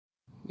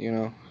you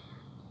know.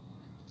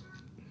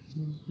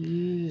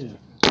 Yeah.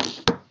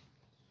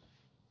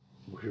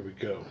 Well, here we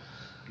go.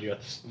 You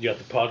got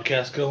the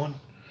podcast going?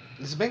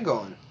 It's been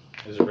going.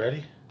 Is it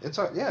ready? It's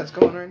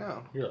going right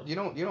now. Yeah. You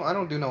don't. I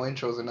don't do no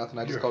intros or nothing.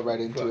 I just go right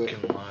into it.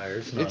 Fucking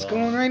liar. It's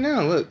going right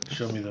now. Look.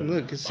 Show me the.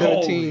 Look, it's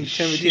Holy 17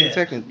 shit.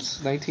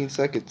 seconds. 19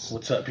 seconds.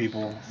 What's up,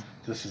 people?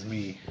 This is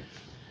me,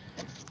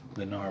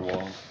 the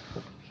narwhal.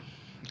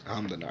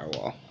 I'm the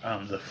narwhal.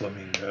 I'm the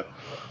flamingo.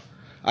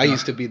 I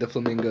used to be the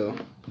flamingo.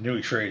 Knew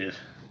he traded.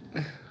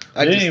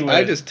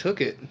 I just took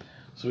it.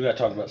 So we got to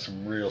talk about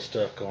some real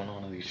stuff going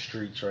on in these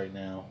streets right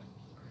now.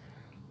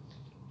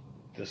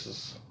 This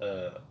is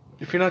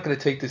If you're not gonna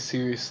take this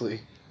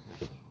seriously,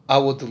 I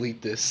will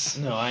delete this.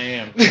 No, I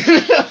am.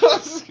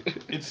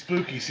 It's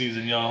spooky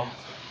season, y'all.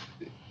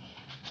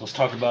 Let's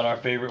talk about our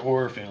favorite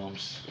horror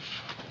films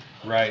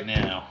right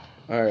now.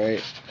 All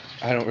right.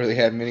 I don't really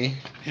have many.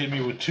 Hit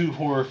me with 2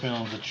 horror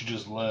films that you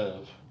just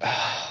love.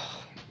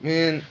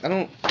 Man,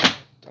 I'm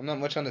not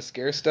much on the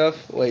scare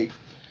stuff. Like,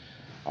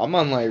 I'm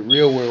on like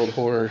real world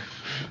horror.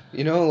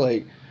 You know,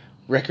 like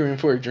Requiem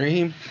for a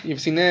Dream. You ever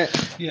seen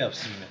that? Yeah, I've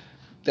seen it.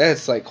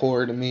 That's like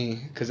horror to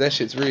me, cause that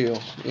shit's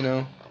real. You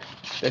know,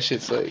 that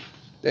shit's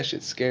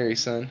scary,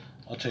 son.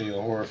 I'll tell you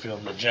a horror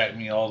film that jacked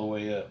me all the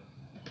way up.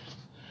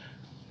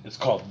 It's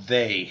called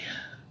They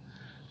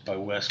by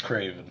Wes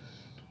Craven.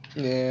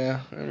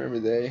 Yeah, I remember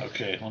They.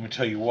 Okay, let me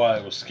tell you why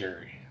it was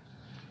scary.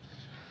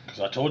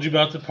 Because I told you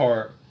about the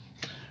part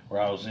where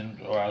I was in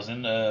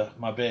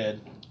my bed.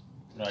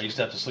 I used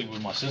to have to sleep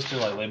with my sister,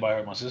 like lay by her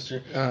with my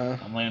sister.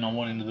 I'm laying on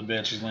one end of the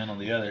bed, she's laying on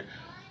the other.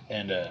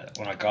 And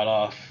when I got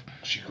off,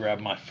 she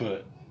grabbed my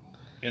foot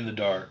in the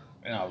dark,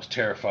 and I was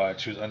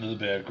terrified. She was under the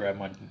bed, grabbed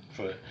my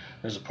foot.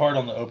 There's a part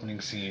on the opening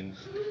scene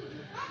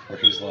where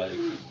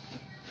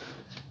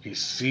he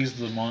sees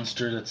the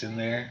monster that's in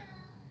there,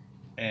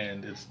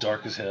 and it's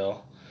dark as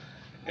hell.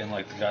 And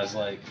like the guy's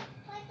like,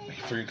 he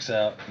freaks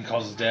out. He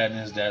calls his dad, and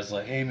his dad's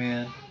like, "Hey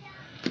man,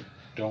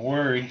 don't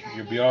worry,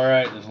 you'll be all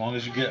right as long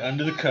as you get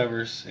under the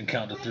covers and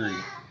count to 3.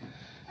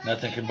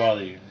 Nothing can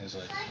bother you." And he's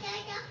like,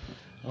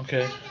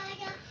 "Okay."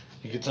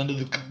 He gets under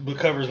the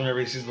covers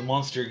whenever he sees the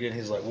monster again.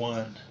 He's like,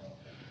 1,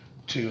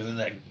 2, and then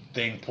that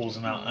thing pulls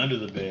him out under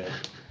the bed.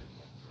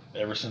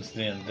 Ever since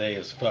then, They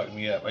has fucked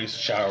me up. I used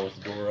to shower with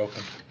the door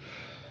open.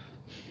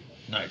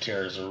 Night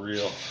terrors are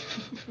real.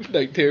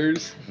 Night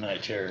terrors.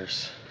 Night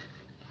terrors.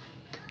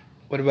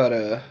 What about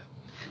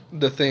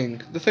The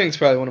Thing? The Thing's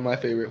probably one of my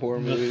favorite horror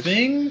movies. The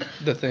Thing?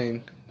 The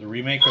Thing. The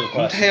remake or the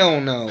classic?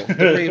 Hell no.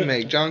 The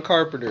remake. John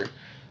Carpenter.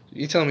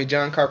 You telling me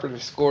John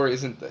Carpenter's score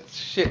isn't the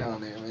shit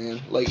on there,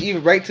 man? Like,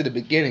 even right to the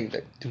beginning,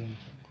 like, doom,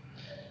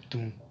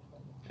 doom.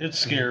 It's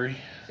scary.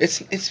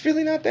 It's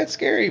really not that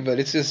scary, but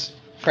it's just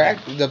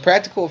the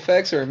practical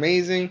effects are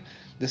amazing.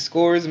 The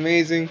score is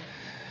amazing.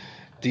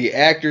 The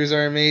actors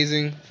are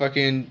amazing.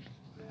 Fucking,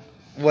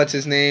 what's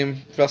his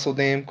name? Russell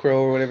Dame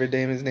Crowe or whatever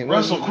his name.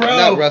 Russell Crowe.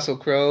 Not Russell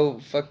Crowe.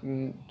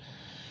 Fucking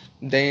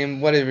Dame,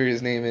 whatever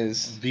his name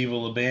is. Viva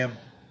La Bam.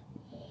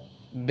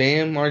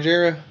 Bam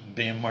Margera.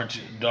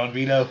 Don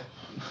Vito.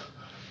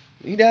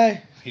 He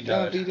died. He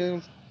died. Don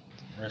Vito.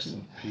 Rest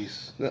in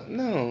peace.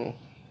 No.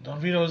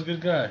 Don Vito was a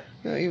good guy.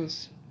 No,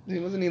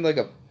 wasn't he like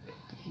a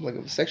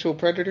sexual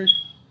predator?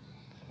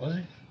 Was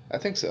he? I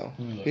think so.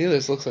 He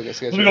just looks like a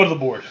sketch. Let me go to the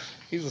board.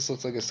 He just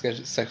looks like a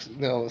sketch.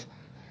 No,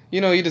 you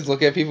know, you just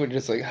look at people and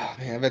you're just like, oh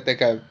man, I bet that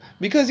guy.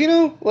 Because you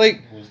know,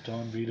 like, was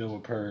Don Vito a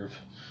perv?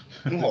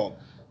 Well,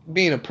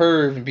 being a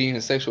perv and being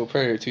a sexual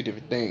predator are 2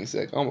 different things.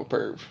 Like, I'm a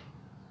perv.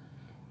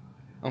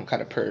 I'm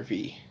kind of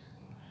pervy.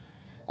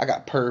 I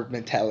got perv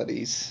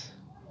mentalities,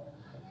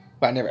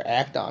 but I never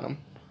act on them.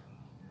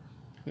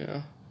 You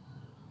know.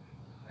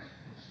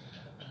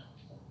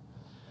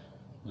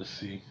 Let's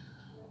see.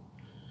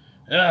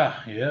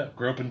 Yeah.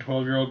 Groping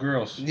 12-year-old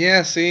girls.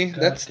 Yeah, see,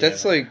 God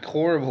that's like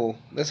horrible.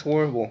 That's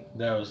horrible.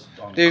 That was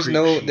on There's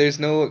Creepsheet.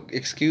 no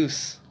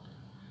excuse.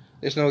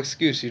 There's no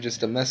excuse. You're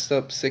just a messed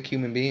up, sick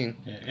human being.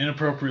 Yeah,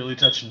 inappropriately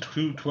touching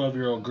 2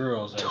 12-year-old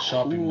girls at a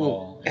shopping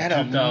mall in At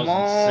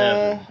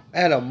 2007.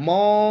 At a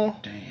mall.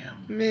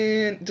 Damn.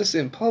 Man, just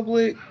in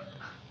public.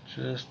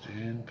 Just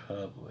in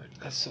public.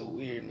 That's so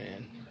weird,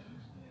 man.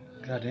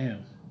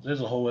 Goddamn. There's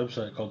a whole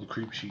website called the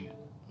Creepsheet.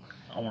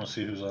 I want to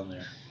see who's on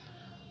there.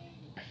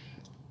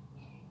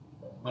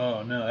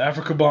 Oh no,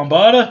 Africa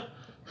Bombada?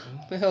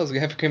 What the hell is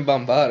African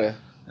Bombada?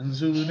 And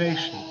Zulu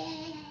Nation.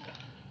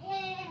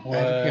 What?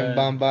 African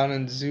Bombada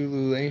and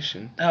Zulu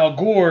Nation. Al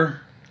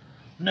Gore?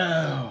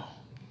 No.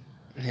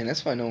 Man,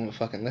 that's why no one would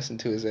fucking listen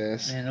to his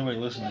ass. Man, nobody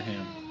listened to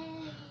him.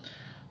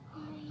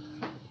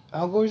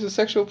 Al Gore's a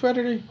sexual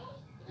predator?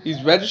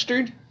 He's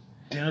registered?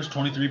 Damn, there's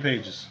 23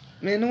 pages.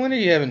 Man, no wonder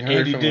you haven't heard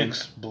Andy from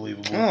Dick's him.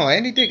 believable. Oh,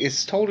 Andy Dick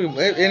is totally...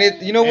 And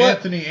it, you know what?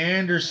 Anthony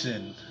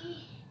Anderson.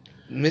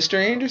 Mr.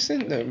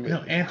 Anderson? No,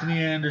 Anthony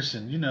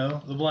Anderson. You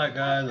know, the black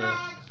guy.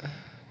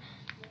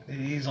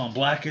 He's on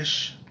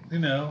Blackish. You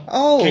know.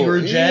 Oh,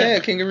 Kangaroo Jack. Yeah,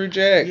 Kangaroo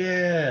Jack.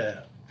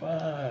 Yeah.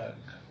 Fuck.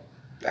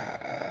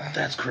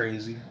 That's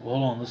crazy. Well,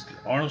 hold on, let's get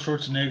Arnold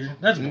Schwarzenegger.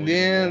 That's believable.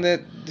 Yeah,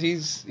 that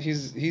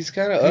he's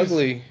kind of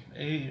ugly.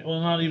 Well,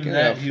 not even Kinda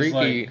that.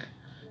 freaky.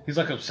 He's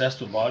like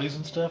obsessed with bodies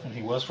and stuff, and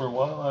he was for a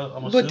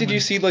while. But did you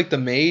see like the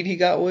maid he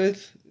got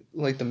with?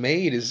 Like the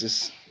maid is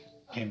just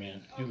Hey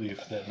man, you leave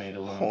that maid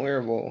alone.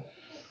 horrible.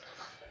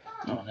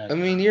 Oh, I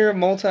mean, you're a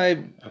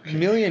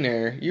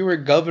multi-millionaire. You were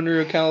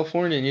governor of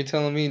California, and you're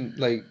telling me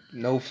like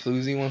no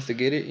floozy wants to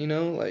get it. You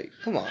know, like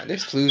come on,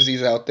 there's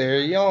floozies out there.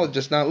 Y'all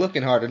just not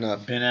looking hard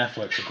enough. Ben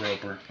Affleck's a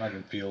groper. I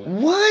can feel it.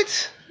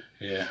 What?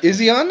 Yeah. Is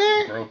he on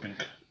there? Groping.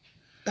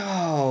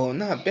 Oh,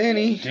 not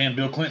Benny. Damn,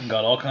 Bill Clinton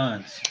got all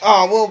kinds.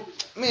 Oh well,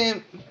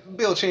 man,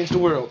 Bill changed the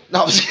world.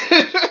 No, I'm just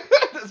kidding.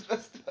 That's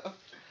messed up.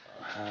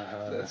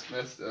 That's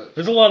messed up.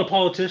 There's a lot of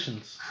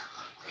politicians.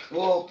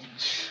 Well,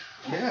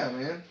 yeah,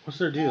 man. What's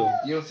their deal?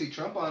 You don't see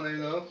Trump on there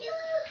though.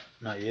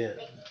 Not yet.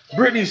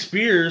 Britney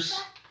Spears,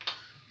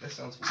 That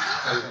sounds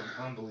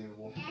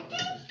unbelievable.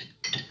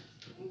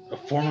 a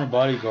former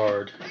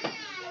bodyguard,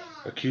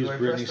 accused Do I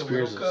Britney press the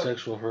Spears World of Cup?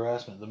 sexual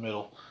harassment. The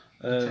middle.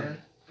 10?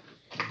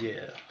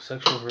 Yeah,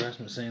 sexual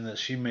harassment, saying that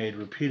she made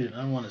repeated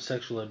unwanted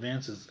sexual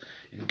advances,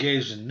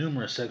 engaged in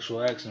numerous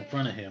sexual acts in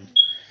front of him,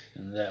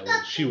 and that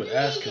she would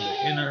ask him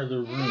to enter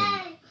the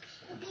room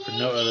for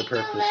no other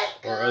purpose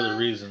or other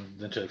reason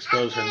than to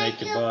expose her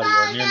naked body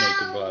or near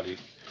naked body.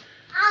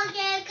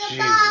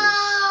 Jesus.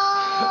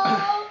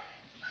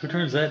 Who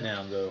turns that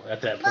down, though,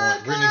 at that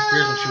point? Britney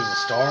Spears when she was a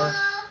star?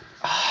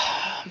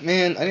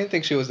 Man, I didn't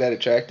think she was that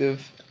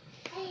attractive.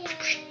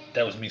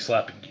 That was me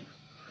slapping you.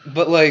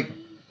 But like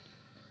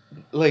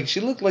she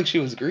looked like she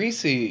was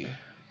greasy.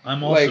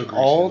 I'm also like greasy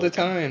all the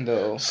looking. time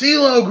though.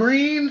 CeeLo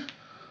Green?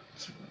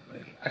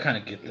 I kind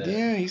of get that.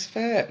 Yeah, he's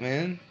fat,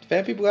 man.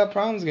 Fat people got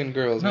problems getting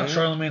girls, Not man.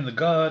 Charlemagne the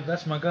God.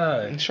 That's my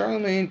guy. And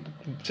Charlemagne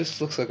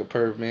just looks like a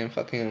perv, man.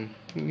 Fuck him.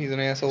 He's an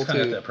asshole He's kind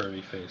of too. got that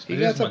pervy face. He But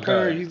got he's my a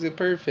perv. guy. He's a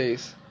perv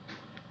face.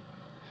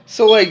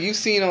 So like you've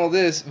seen all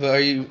this, but are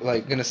you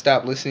like gonna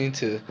stop listening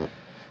to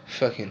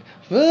fucking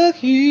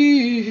fuck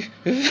you?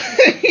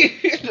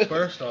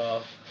 First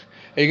off,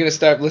 Are you gonna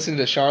start listening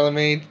to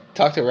Charlemagne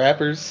talk to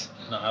rappers?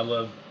 no, I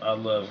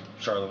love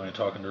Charlemagne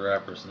talking to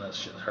rappers, and that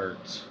shit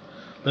hurts.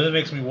 Then it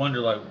makes me wonder,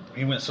 like,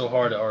 he went so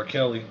hard at R.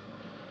 Kelly.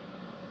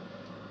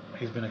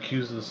 He's been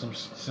accused of some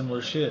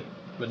similar shit,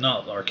 but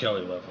not R.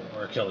 Kelly level.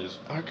 R. Kelly's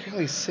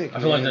sick. I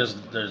feel like man.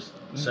 there's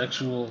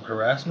sexual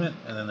harassment,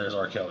 and then there's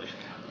R. Kelly.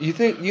 You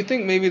think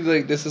maybe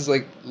like this is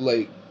like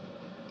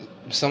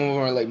some of them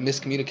are like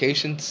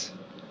miscommunications?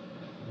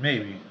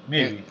 Maybe.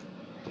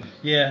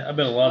 Yeah, I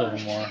bet a lot of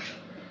them are.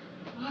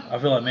 I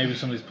feel like maybe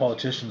some of these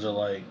politicians are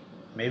like,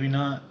 maybe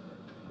not.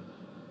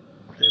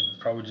 They're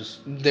probably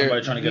just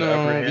somebody trying to get an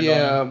upper hand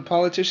on them.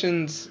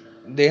 Politicians,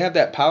 they have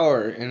that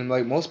power, and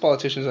like most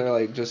politicians are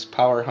like just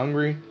power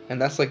hungry, and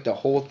that's like the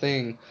whole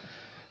thing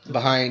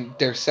behind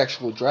their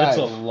sexual drive. It's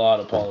a lot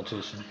of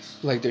politicians.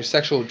 Like their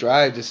sexual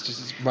drive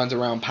just runs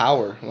around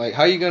power. Like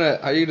how you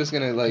just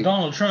gonna like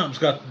Donald Trump's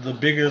got the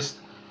biggest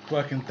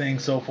fucking thing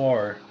so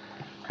far.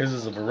 Because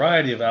there's a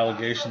variety of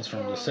allegations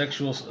from the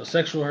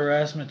sexual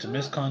harassment to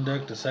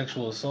misconduct to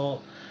sexual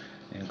assault,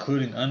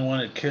 including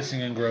unwanted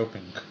kissing and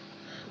groping.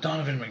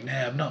 Donovan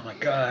McNabb, not my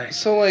guy.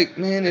 So like,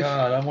 man, if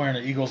God, I'm wearing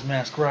an Eagles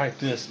mask right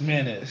this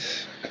minute.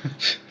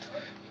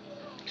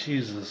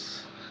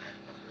 Jesus.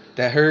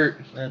 that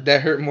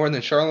hurt more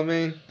than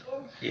Charlemagne.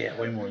 Yeah,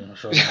 way more than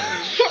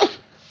Charlemagne.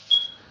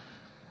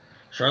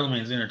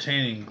 Charlemagne's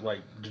entertaining. Like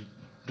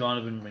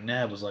Donovan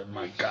McNabb was like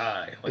my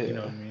guy. Like you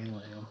know what I mean?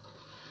 Like,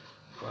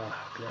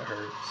 fuck, that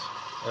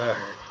hurts. That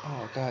hurt.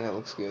 Oh god, that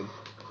looks good.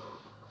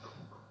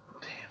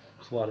 Damn,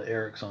 there's a lot of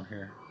Erics on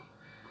here.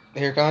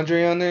 Eric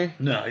Andre on there?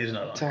 No, he's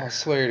not on Oh, there. I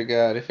swear to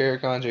God, if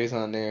Eric Andre's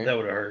on there, That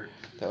would have hurt.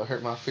 that would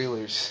hurt my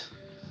feelers.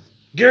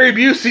 Gary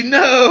Busey,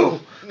 no!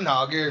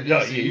 No, Gary No,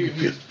 Busey, you-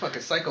 he's a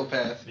fucking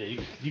psychopath. Yeah,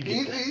 you He,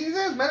 get that. he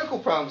has medical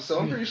problems, so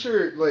I'm pretty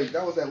sure like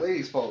that was that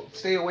lady's fault.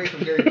 Stay away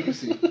from Gary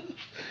Busey.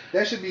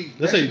 That should be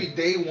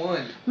day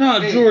one.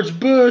 Not Hey, George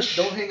Bush.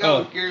 Don't hang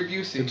out with Gary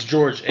Busey. It's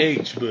George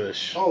H.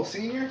 Bush. Oh,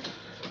 senior?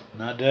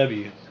 Not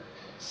W.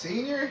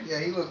 Senior? Yeah,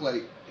 he looked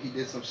like he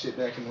did some shit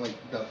back in like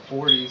the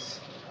 40s.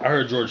 I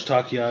heard George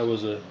Takei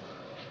was a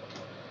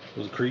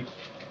creep.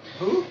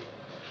 Who?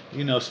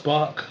 You know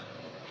Spock.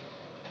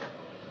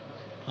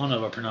 I don't know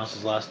if I pronounced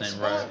his last name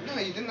right. No,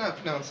 you did not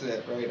pronounce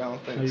that right. I don't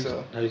How think do you,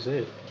 so. how do you say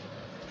it?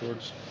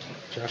 George.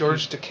 Takei?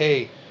 George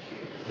Takei.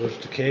 George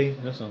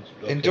Takei. That sounds.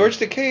 Okay. And George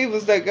Takei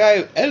was that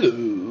guy.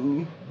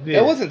 Hello. Yeah.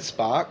 That wasn't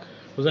Spock.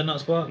 Was that not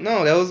Spock?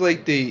 No, that was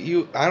like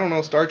I don't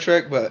know Star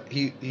Trek, but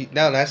he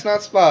no, that's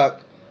not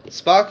Spock.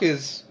 Spock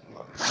is.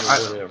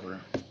 Whatever.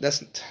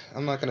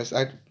 I'm not gonna.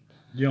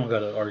 You don't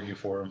gotta argue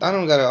for him. I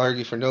don't gotta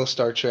argue for no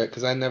Star Trek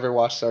because I never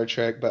watched Star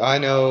Trek, but I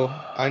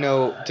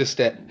know just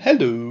that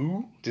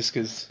hello, just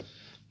because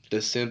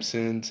The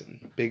Simpsons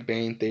and Big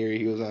Bang Theory,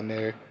 he was on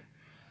there.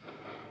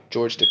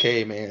 George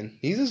Takei, man,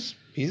 he's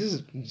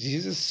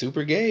just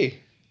super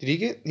gay.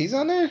 He's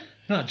on there?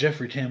 Not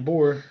Jeffrey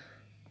Tambor.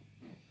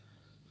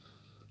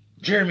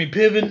 Jeremy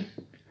Piven.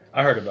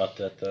 I heard about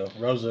that though.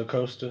 Rosa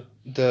Acosta.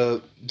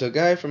 The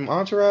guy from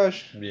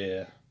Entourage.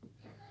 Yeah.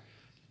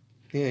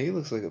 Yeah, he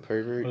looks like a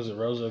pervert. Was it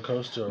Rosa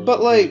Acosta or was but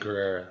it like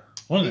Carrera?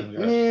 One of them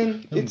guys.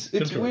 Man,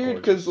 it's weird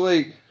because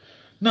like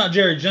not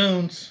Jerry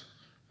Jones.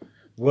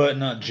 What?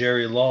 Not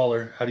Jerry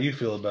Lawler. How do you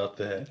feel about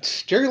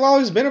that? Jerry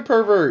Lawler's been a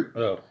pervert.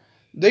 Oh.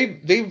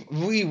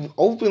 We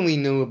openly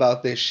knew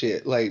about this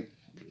shit. Like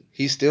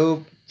he's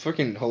still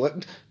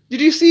freaking.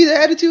 Did you see the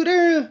Attitude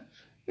Era?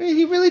 Man,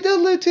 he really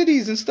does live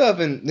titties and stuff.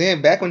 And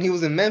then back when he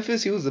was in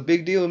Memphis, he was a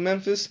big deal in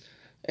Memphis.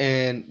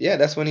 And yeah,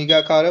 that's when he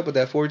got caught up with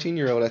that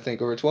 14-year-old, I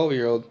think, or a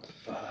 12-year-old.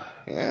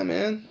 Yeah,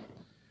 man.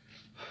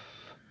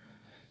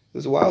 It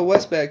was Wild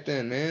West back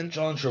then, man.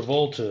 John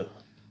Travolta.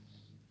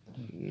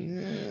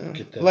 Yeah.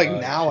 Like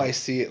now I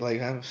see it like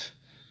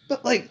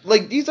but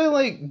like these are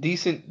like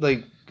decent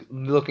like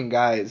looking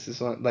guys.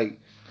 It's not like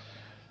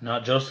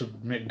not Joseph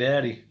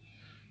McDaddy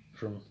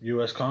from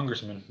U.S.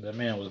 Congressman. That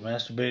man was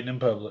masturbating in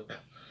public.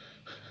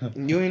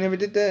 You ain't never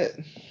did that?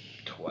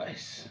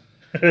 Twice.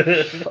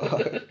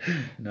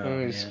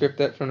 No, script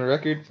that from the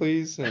record,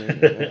 please. No,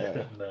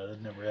 that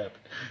never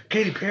happened.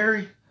 Katy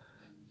Perry.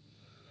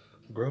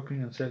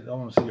 Groping and sex. I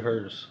want to see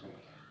hers.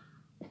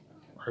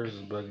 Hers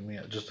is bugging me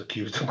out. Just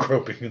accused of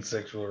groping and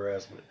sexual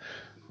harassment.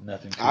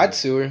 Nothing. I'd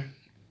sue her.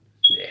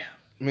 Yeah.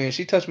 Man,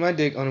 she touched my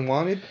dick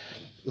unwanted.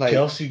 Like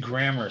Kelsey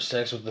Grammer,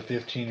 sex with the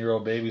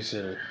 15-year-old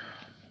babysitter.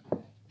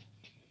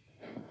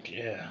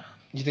 Yeah.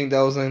 You think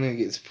that was in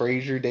his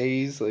Frasier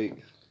days? Like,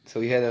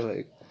 so he had that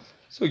like.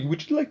 So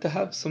would you like to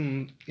have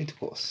some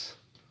intercourse?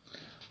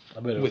 I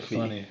bet it was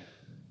funny.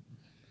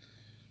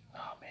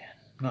 Oh man,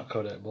 not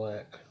Kodak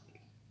Black.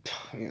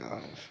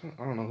 Yeah,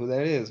 I don't know who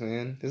that is,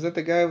 man. Is that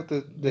the guy with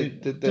the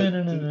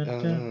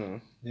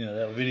yeah,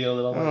 that video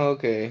that I like. Oh,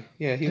 okay.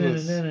 Yeah, he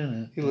looks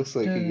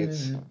like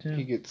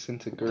he gets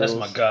into girls. That's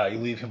my guy. You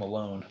leave him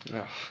alone.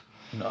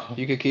 No.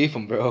 You could keep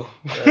him, bro.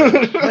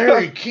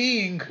 Larry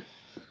King.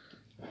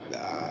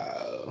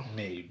 No.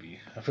 Maybe.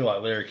 I feel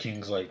like Larry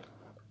King's like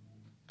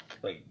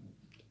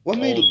what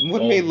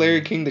made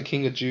Larry King the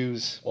king of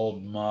Jews?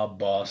 Old mob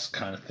boss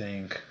kind of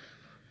thing.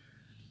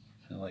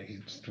 And like he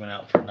just went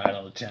out for a night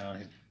on the town.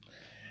 He'd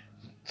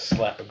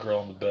slap a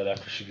girl in the bed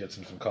after she gets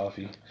him some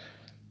coffee.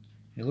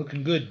 You're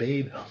looking good,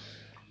 babe.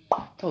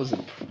 That was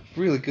a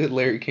really good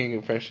Larry King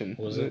impression.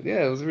 Was it?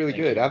 Yeah, it was really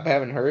good. I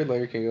haven't heard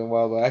Larry King in a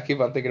while, but I keep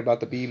on thinking about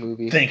the Bee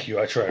Movie. Thank you.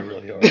 I tried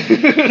really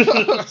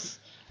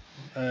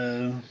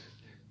hard.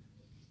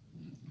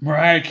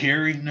 Mariah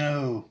Carey,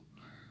 no.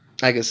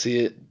 I can see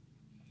it.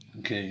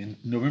 Okay, in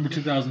November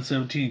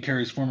 2017,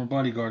 Carey's former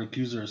bodyguard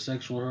accused her of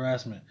sexual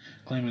harassment,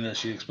 claiming that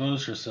she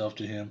exposed herself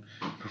to him,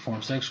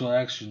 performed sexual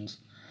actions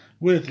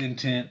with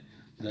intent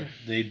that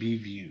they be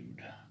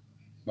viewed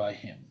by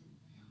him.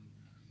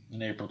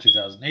 In April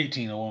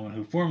 2018, a woman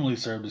who formerly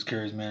served as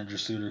Carey's manager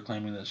sued her,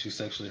 claiming that she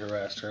sexually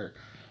harassed her.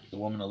 The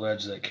woman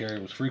alleged that Carey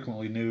was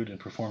frequently nude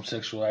and performed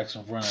sexual acts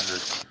in front of her.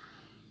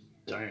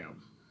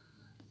 Damn.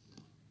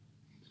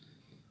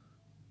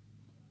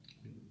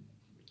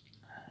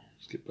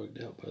 Get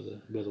bugged out by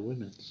the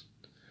women's.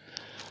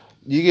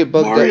 You get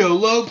bugged Mario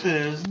out.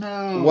 Lopez,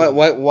 no.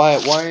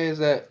 Why is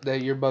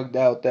that you're bugged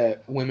out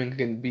that women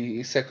can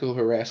be sexual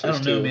harassers? I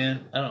don't know,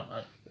 man.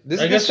 This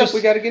is the stuff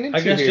we got to get into.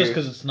 I guess here. just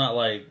because it's not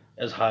like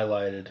as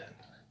highlighted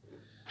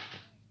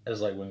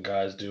as like when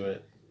guys do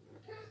it.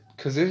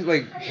 Because there's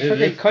like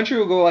country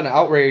will go on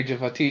outrage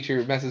if a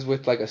teacher messes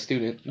with like a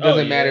student. It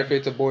doesn't matter if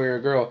it's a boy or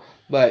a girl,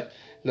 but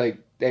like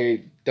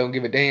they don't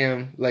give a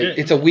damn. Like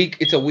it's a week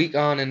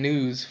on in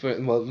news.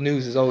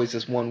 News is always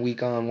just 1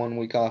 week on, 1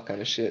 week off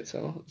kind of shit.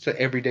 So it's an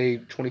everyday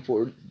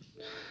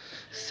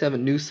 24/7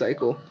 news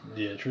cycle.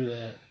 Yeah, true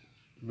that.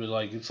 But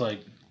like it's like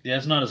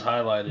it's not as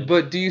highlighted.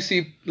 But do you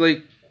see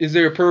like is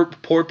there a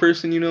poor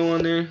person you know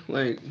on there?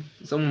 Like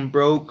someone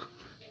broke?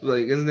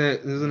 Like isn't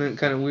it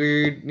kind of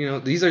weird? You know,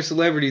 these are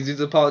celebrities.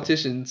 These are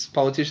politicians.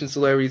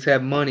 Celebrities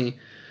have money,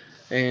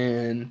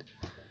 and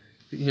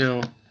you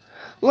know.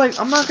 Like,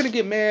 I'm not gonna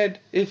get mad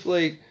if,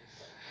 like...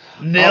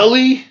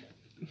 Nelly?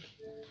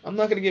 I'm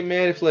not gonna get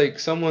mad if, like,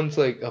 someone's,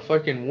 like, a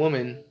fucking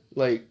woman,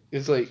 like,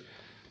 is like,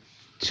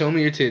 show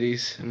me your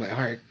titties. I'm like,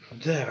 alright.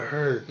 That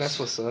hurts. That's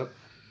what's up.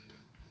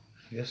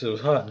 I guess it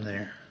was hot in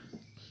there.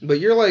 But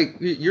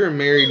you're a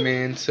married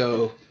man,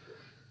 so...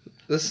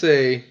 Let's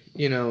say,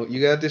 you know,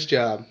 you got this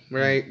job,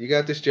 right? You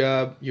got this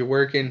job, you're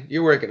working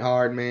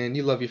hard, man.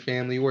 You love your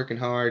family, you're working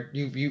hard.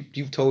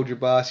 You've told your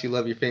boss you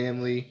love your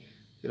family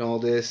and all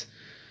this.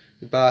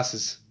 The boss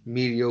is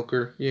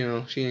mediocre, you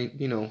know, she ain't,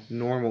 you know,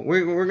 normal.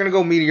 We're gonna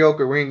go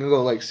mediocre, we ain't gonna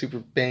go like super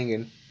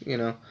banging, you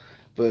know.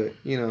 But,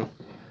 you know,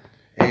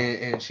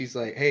 and she's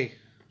like, hey,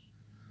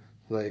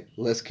 like,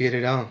 let's get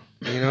it on.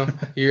 You know?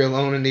 You're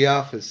alone in the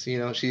office, you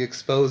know, she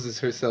exposes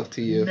herself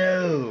to you.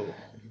 No.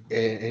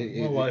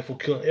 And my wife will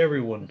kill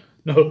everyone.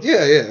 No.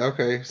 Yeah,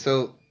 okay.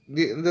 So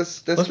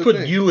that's let's the put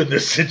thing. you in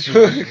this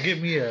situation. Get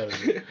me out of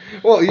here.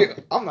 Well,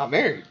 I'm not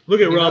married.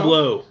 Look at Rob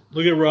Lowe.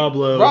 Look at Rob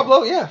Lowe. Rob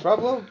Lowe, yeah. Rob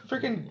Lowe,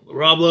 freaking...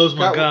 Rob Lowe's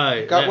my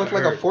guy. Got with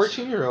like a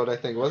 14-year-old, I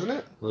think, wasn't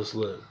it? Let's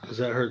look, because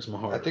that hurts my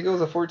heart. I think it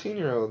was a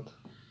 14-year-old.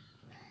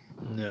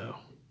 No.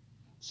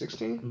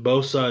 16?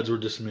 Both sides were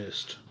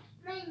dismissed.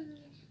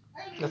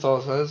 That's all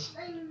it says.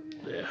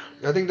 Yeah.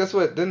 I think that's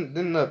what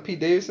didn't Pete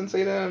Davidson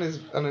say that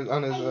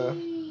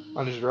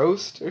on his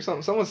roast or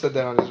something. Someone said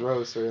that on his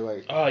roast or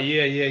like. Oh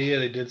yeah.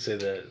 They did say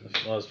that.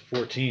 When I was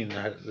 14.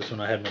 That's when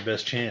I had my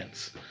best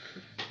chance.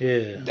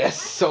 Yeah.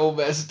 That's so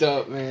messed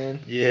up, man.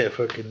 Yeah,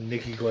 fucking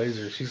Nikki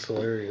Glazer. She's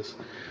hilarious.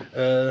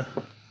 So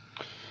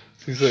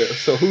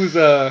who's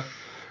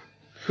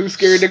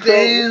scared the crows?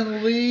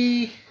 Stan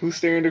Lee. Who's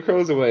scaring the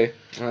crows away?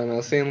 I don't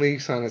know. Stan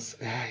Lee's on his.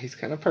 He's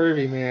kind of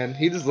pervy, man.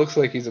 He just looks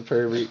like he's a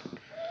pervy.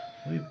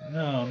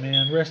 No,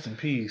 man. Rest in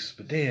peace.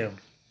 But damn.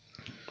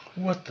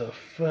 What the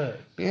fuck?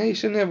 Yeah, you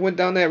shouldn't have went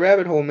down that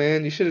rabbit hole,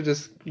 man. You should have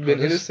just been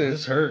innocent.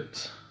 This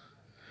hurts.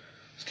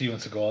 Steven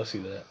Seagal, I see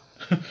that.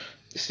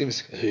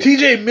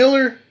 TJ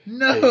Miller?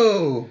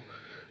 No!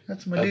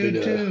 That's my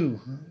dude, too.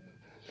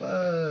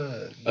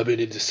 Fuck. I've been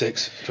into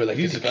sex for like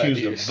He's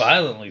accused of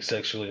violently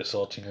sexually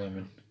assaulting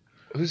women.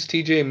 Who's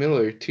TJ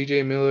Miller?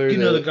 TJ Miller. You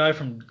know the guy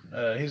from,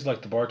 he's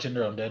like the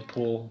bartender on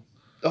Deadpool.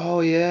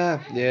 Oh,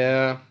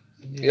 yeah.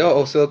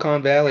 Oh,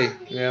 Silicon Valley.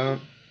 Yeah.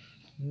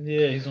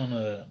 Yeah, he's on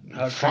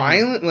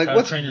Violent? Like,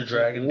 How to Train Your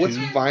Dragon 2. What's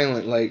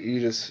violent? Like,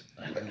 you just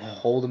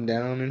hold him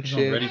down and he's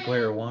shit? on Ready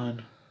Player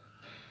One.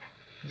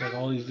 He's like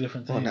all these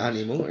different things. Well, not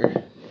anymore.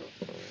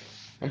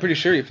 I'm pretty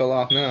sure he fell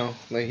off now.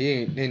 Like,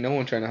 ain't no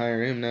one trying to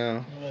hire him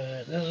now.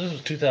 This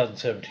was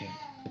 2017.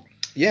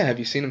 Yeah, have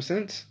you seen him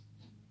since?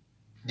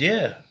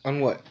 Yeah.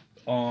 On what?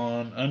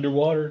 On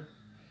Underwater.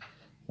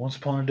 Once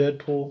Upon a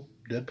Deadpool.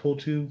 Deadpool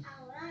 2.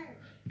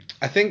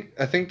 I think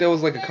there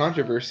was like a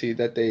controversy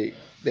that they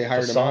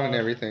hired him on and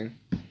everything.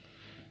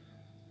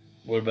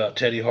 What about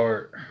Teddy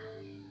Hart?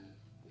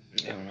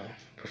 I don't know.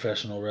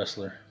 Professional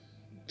wrestler.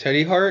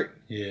 Teddy Hart?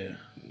 Yeah.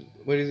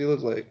 What does he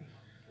look like?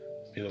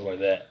 He look like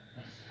that.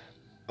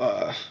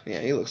 Yeah,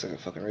 he looks like a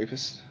fucking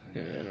rapist.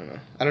 Yeah, I don't know.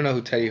 I don't know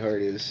who Teddy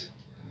Hart is.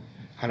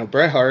 I know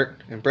Bret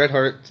Hart, and Bret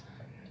Hart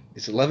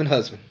is a loving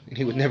husband, and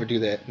he would never do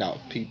that. No,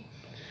 Pete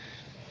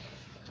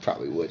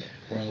probably would.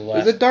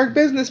 It's a dark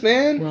business,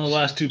 man. We're on the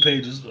last 2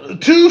 pages.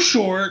 Too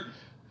short.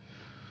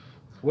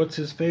 What's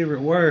his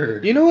favorite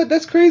word? You know what?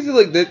 That's crazy.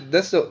 Like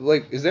that's the,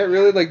 like. Is that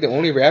really like the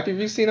only rapper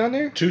you've seen on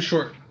there? Too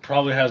Short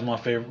probably has my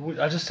favorite.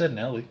 I just said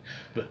Nelly,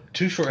 but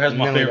Too Short has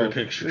my favorite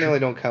picture. Nelly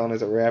don't count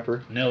as a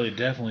rapper. Nelly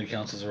definitely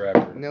counts as a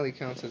rapper. Nelly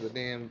counts as a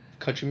damn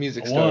country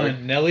music star.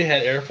 Nelly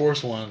had Air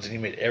Force Ones, and he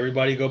made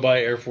everybody go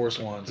buy Air Force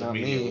Ones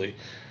immediately. Me.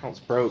 I was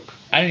broke.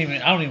 I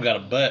don't even got a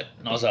butt,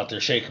 and I was out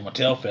there shaking my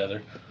tail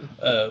feather.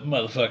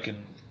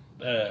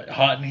 Motherfucking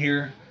hot in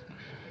here.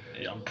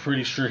 I'm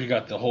pretty sure he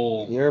got the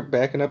whole... You're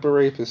backing up a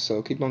rapist,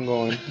 so keep on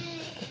going.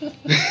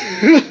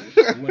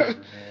 Whatever,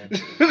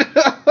 man.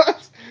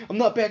 I'm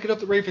not backing up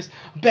the rapist.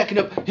 I'm backing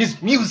up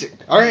his music.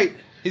 All right.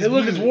 Hey,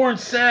 look, it's Warren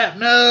Sapp.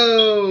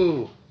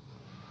 No.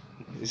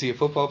 Is he a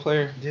football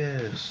player?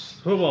 Yes.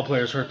 Football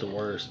players hurt the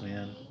worst,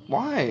 man.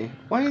 Why?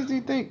 Why does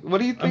he think? What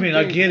do you think? I mean,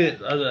 I get it.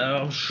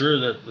 I'm sure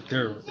that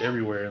they're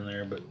everywhere in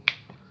there, but...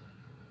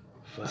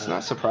 It's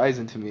not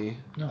surprising to me.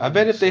 No, I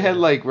bet if they had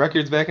like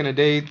records back in the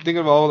day, think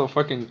of all the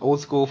fucking old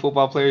school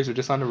football players who are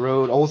just on the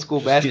road, old school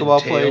basketball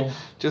players,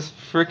 just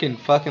freaking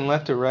fucking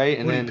left to right,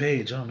 and Woody then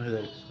Page, I don't know who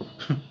that is.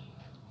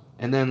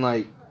 and then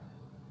like,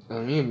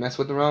 you mess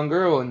with the wrong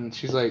girl, and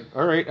she's like,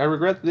 "All right, I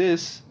regret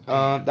this.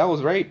 That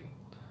was rape,"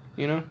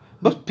 you know.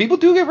 But people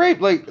do get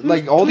raped.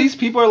 Like all these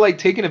people are like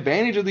taking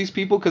advantage of these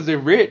people because they're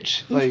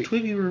rich. Who's like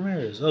Twiggy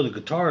Ramirez? Oh, the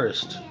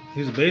guitarist.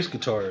 He's a bass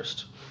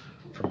guitarist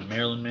from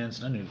Marilyn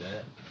Manson. I knew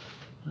that.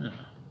 Yeah.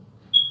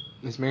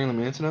 Is Marilyn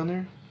Manson on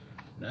there?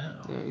 No.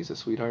 Yeah, he's a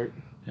sweetheart.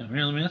 Yeah,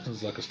 Marilyn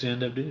Manson's like a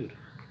stand-up dude.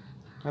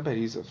 I bet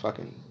he's a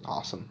fucking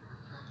awesome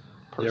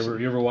person.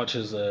 You ever watch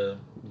his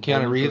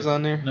Keanu Reeves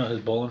on there? No,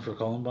 his Bowling for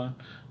Columbine?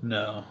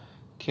 No.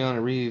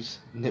 Keanu Reeves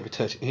never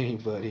touch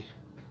anybody.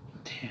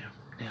 Damn,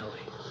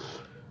 Nelly.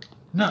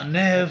 Not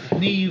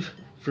Neve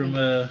from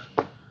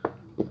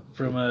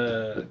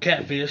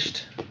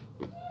Catfished.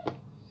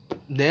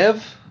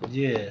 Nev?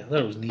 Yeah,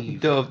 that was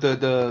Neve.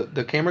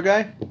 The camera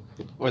guy?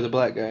 Or the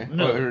black guy?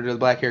 No. Or the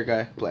black hair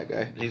guy? Black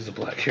guy. He's the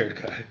black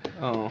haired guy.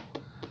 Oh.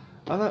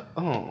 I thought,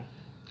 oh.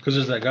 Because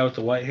there's that guy with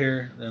the white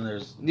hair, then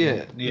there's...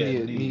 Yeah,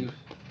 Neve.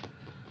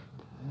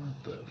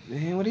 What the...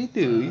 Man, what did he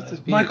do? He's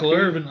just being Michael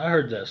Irvin, I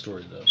heard that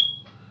story, though.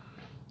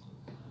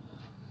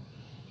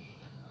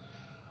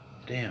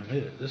 Damn,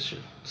 this shit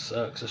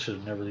sucks. I should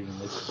have never even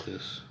looked at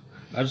this.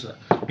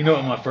 You know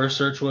what my first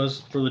search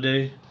was for the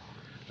day?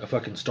 A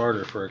fucking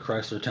starter for a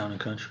Chrysler Town and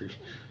Country.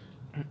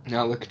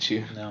 Now look at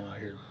you. Now I'm out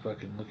here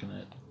fucking looking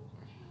at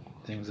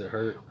things that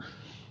hurt.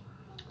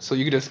 So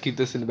you could just keep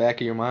this in the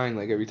back of your mind,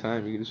 like every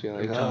time. You could just be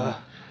like,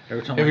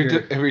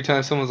 every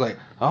time someone's like,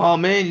 "Oh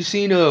man, you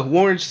seen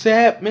Warren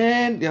Sapp,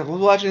 man? Yeah, I was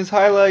watching his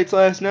highlights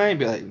last night." And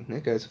be like,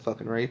 "That guy's a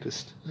fucking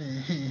rapist."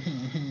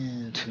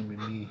 It's gonna be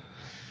me,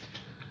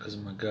 because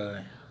of my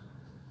guy.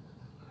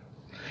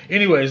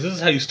 Anyways, this is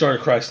how you start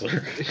a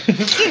Chrysler.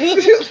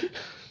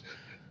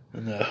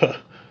 No.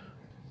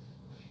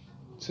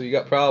 So you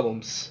got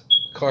problems.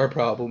 Car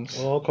problems.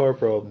 All car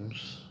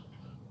problems.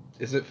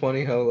 Is it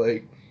funny how,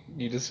 like,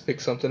 You just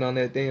fix something on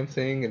that damn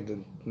thing, and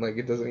then, like,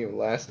 it doesn't even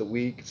last a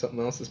week. Something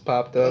else has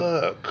popped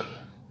up. Fuck.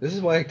 This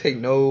is why I take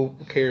no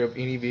care of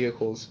any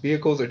vehicles.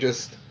 Vehicles are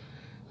just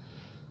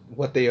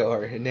what they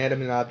are,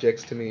 inanimate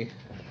objects to me.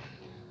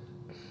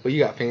 But you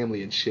got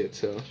family and shit,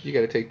 so you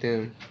gotta take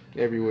them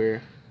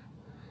everywhere.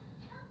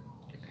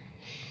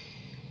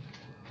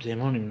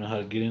 Damn, I don't even know how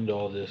to get into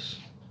all this.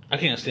 I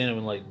can't stand it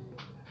when, like,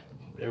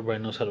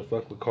 everybody knows how to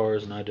fuck with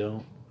cars and I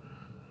don't.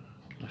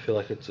 I feel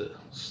like it's a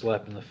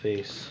slap in the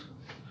face.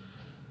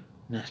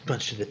 Nice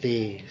punch to the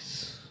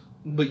face.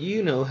 But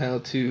you know how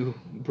to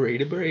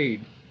braid a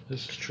braid.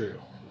 This is true.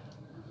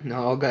 Not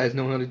all guys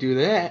know how to do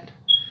that.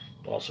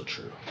 Also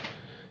true.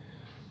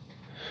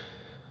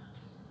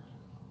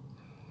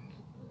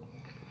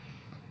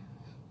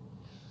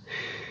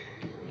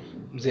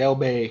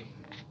 Zelbay.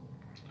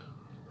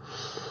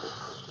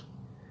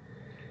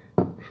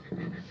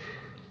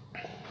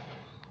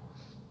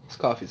 This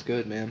coffee's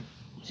good, man.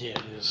 Yeah,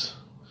 it is.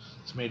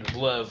 It's made with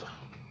love.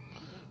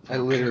 I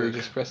literally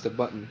just pressed a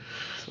button.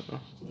 So.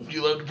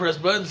 You love to press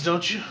buttons,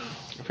 don't you?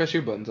 I press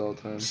your buttons all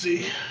the time.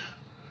 See,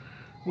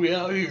 we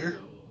out here.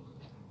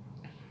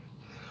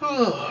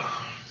 So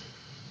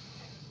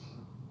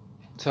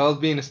how's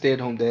being a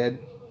stay-at-home dad?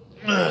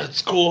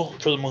 It's cool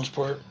for the most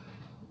part.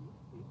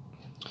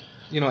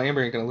 You know,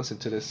 Amber ain't gonna listen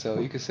to this, so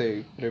you can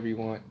say whatever you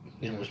want.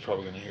 Amber's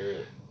probably gonna hear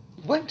it.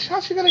 What?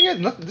 How's she gonna hear it?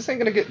 Nothing. This ain't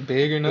gonna get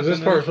big or nothing. Is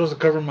this part supposed to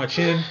cover my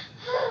chin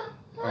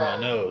or my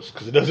nose?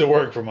 Because it doesn't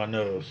work for my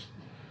nose.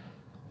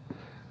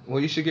 Well,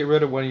 you should get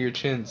rid of one of your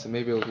chins, and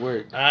maybe it would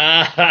work.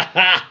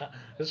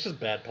 That's just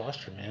bad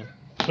posture, man.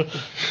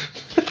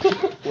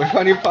 Work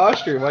on your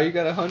posture. Why you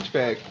got a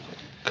hunchback?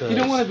 You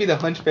don't want to be the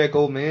hunchback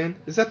old man.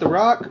 Is that The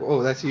Rock?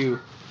 Oh, that's you.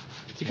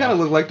 You kind of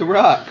look like The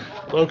Rock.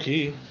 Low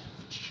key.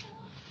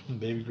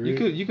 Baby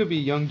Groot. You could be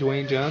young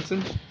Dwayne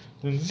Johnson.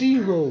 And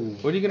Zero.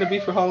 What are you gonna be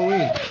for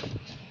Halloween?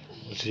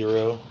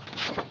 Zero.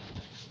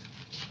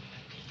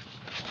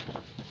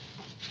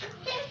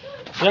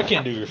 Yeah, I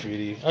can't do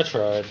graffiti. I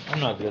tried. I'm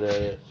not good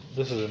at it.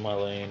 This is in my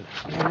lane.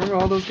 Remember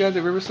all those guys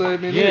at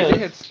Riverside, man? Yeah. They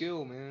had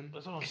skill, man.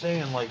 That's what I'm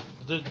saying. Like,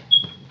 the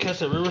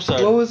cats at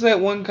Riverside. What was that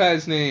one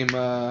guy's name?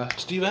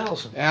 Steve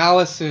Allison.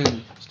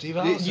 Allison. Steve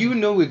Allison. You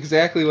know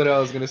exactly what I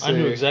was gonna say. I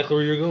knew exactly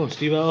where you're going.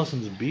 Steve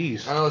Allison's a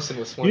beast. Allison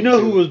was funny. You know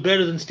too. who was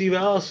better than Steve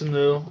Allison,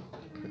 though?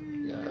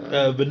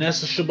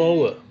 Vanessa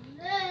Shabola.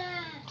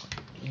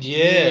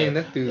 Yeah. Man,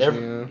 that dude's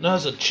man. No,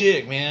 it's a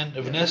chick, man.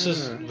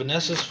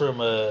 Vanessa's from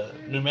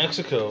New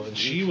Mexico, and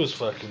she was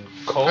fucking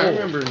cold. I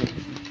remember.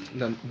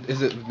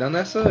 Is it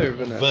Vanessa or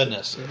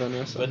Vanessa?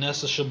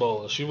 Vanessa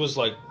Shabola. She was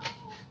like...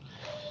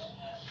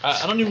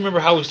 I don't even remember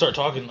how we started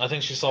talking. I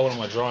think she saw one of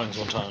my drawings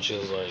one time. She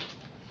was like,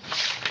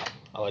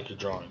 I like your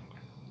drawing.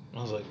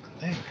 I was like,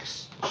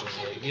 thanks. She was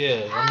like,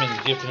 yeah, I'm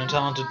in gifted and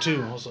talented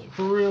too. I was like,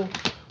 for real?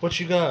 What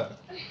you got?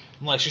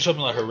 I'm like, she showed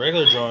me like her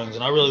regular drawings,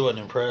 and I really wasn't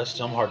impressed.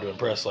 I'm hard to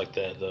impress like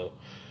that though.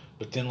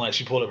 But then like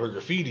she pulled up her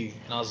graffiti,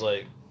 and I was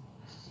like,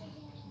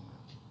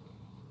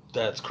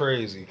 that's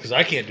crazy, because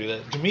I can't do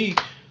that. To me,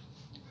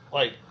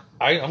 like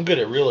I'm good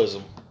at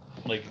realism.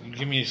 Like, you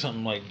give me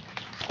something like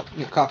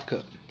Yeah, coffee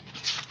cup.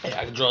 Hey,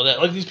 I can draw that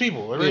like these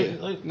people. Right?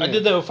 Yeah. I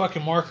did that with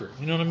fucking marker.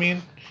 You know what I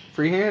mean?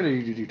 Freehand, or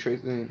did you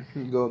trace? You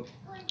go.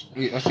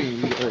 I see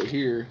you right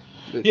here.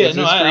 Yeah,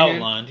 no, I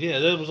outlined. Yeah,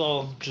 that was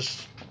all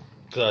just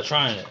because I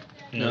tried it.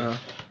 You know?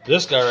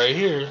 This guy right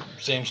here,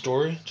 same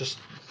story. Just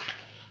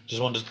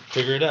wanted to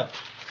figure it out.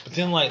 But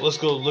then, like, let's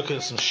go look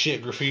at some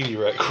shit graffiti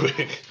right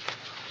quick.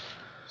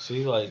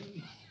 See, like,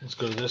 let's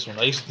go to this one.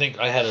 I used to think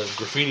I had a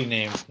graffiti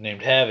name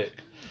named Havoc.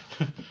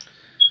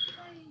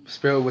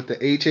 Spelled with the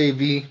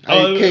HAV.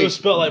 Oh, it was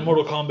spelled like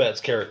Mortal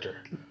Kombat's character.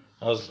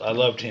 I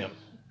loved him.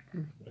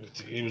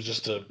 He was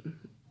just a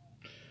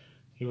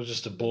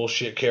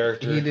bullshit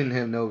character. He didn't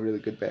have no really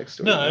good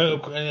backstory.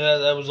 No,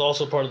 and that was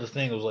also part of the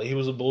thing. It was like he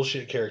was a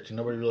bullshit character.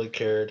 Nobody really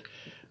cared.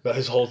 But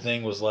his whole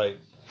thing was like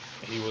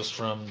he was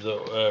from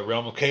the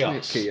realm of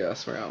chaos.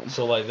 Chaos realm.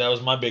 So like that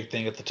was my big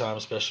thing at the time,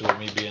 especially with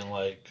me being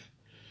like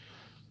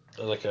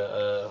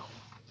a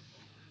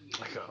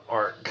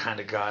art kind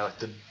of guy, like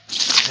the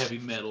heavy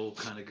metal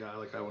kind of guy.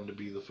 Like I wanted to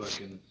be the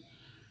fucking.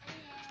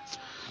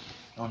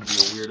 I wanted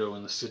to be a weirdo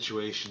in the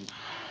situation.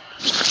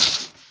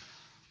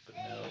 But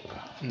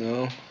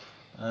no.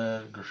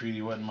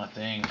 Graffiti wasn't my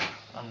thing.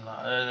 I'm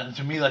not.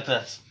 To me, like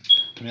that's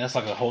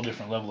like a whole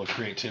different level of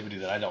creativity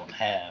that I don't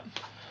have.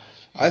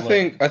 I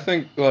think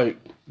like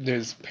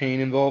there's pain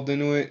involved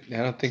into it. I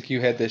don't think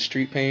you had that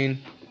street pain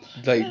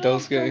like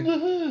those guys. From the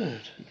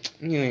hood.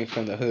 You ain't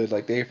from the hood.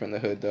 Like they're from the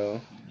hood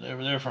though.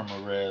 They're from a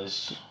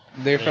res.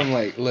 They're from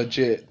like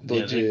legit.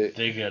 Yeah,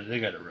 they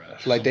got it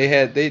rough. Like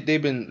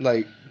they've been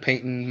like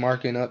painting,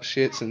 marking up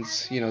shit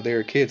since they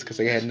were kids because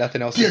they had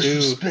nothing else to do.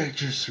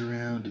 Disrespect your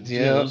surroundings.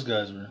 Yeah, those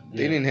guys were. Yeah.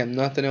 They didn't have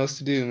nothing else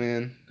to do,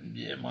 man.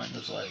 Yeah, mine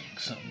was like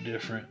something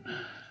different.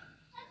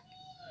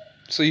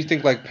 So you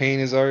think like pain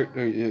is art,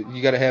 or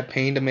you got to have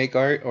pain to make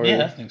art? Or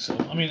yeah, I think so.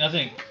 I mean,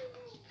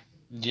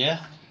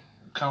 yeah,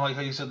 kind of like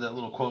how you said that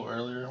little quote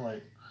earlier.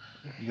 Like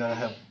you gotta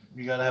have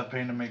you gotta have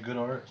pain to make good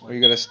art. Or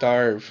you gotta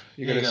starve.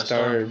 You gotta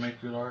starve to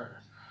make good art.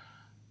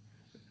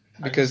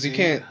 Because you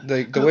can't,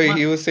 like, the way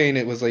he was saying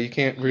it was like, you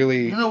can't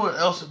really... You know what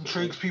else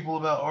intrigues people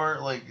about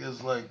art? Like,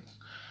 is like,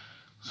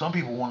 some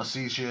people want to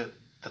see shit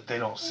that they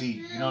don't see.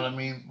 You know what I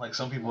mean? Like,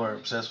 some people are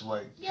obsessed with,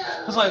 like,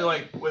 it's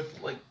like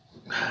with, like,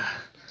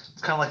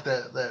 it's kind of like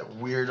that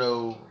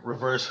weirdo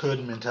reverse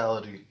hood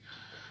mentality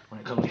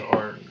when it comes to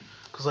art.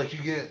 Because, like,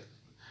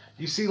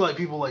 you see, like,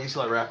 people, like, you see,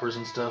 like, rappers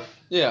and stuff.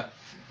 Yeah.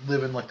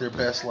 Living, like, their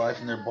best life,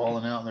 and they're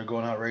balling out, and they're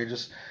going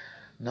outrageous.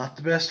 Not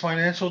the best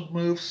financial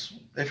moves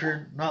if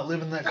you're not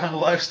living that kind of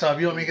lifestyle.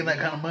 If you're not making that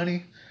kind of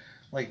money,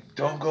 like,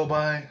 don't go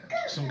buy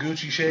some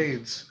Gucci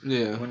shades.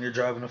 Yeah. When you're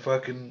driving a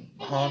fucking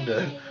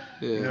Honda.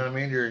 Yeah. You know what I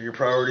mean? Your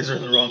priorities are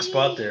in the wrong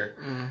spot there.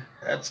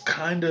 That's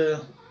kind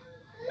of...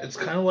 It's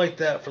kind of like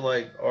that for,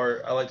 like,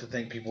 art. I like to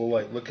think people,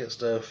 like, look at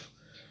stuff,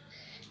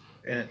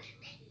 and it,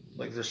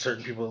 like, there's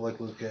certain people that,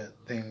 like, look at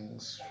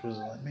things where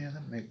they're like, man,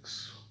 that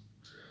makes...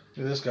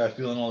 Look at this guy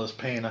feeling all this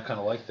pain. I kind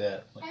of like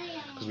that.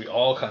 Because we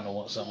all kind of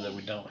want something that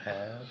we don't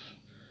have.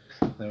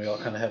 Then we all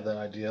kind of have that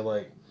idea,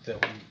 like,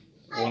 that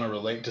we want to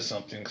relate to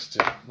something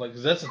still. Like,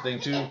 that's the thing,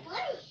 too.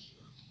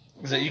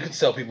 Is that you can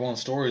tell people on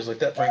stories like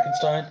that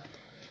Frankenstein.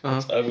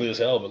 It's ugly as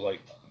hell, but, like,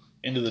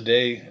 end of the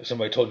day, if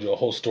somebody told you a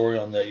whole story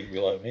on that, you'd be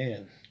like,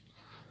 man,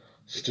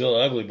 still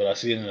ugly, but I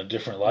see it in a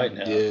different light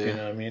now. Yeah. You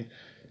know what I mean?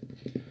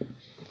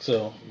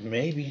 So,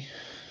 maybe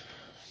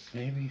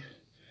you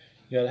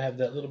gotta have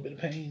that little bit of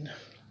pain.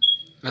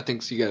 I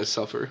think you gotta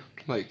suffer.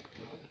 Like,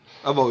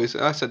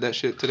 I said that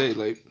shit today.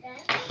 Like,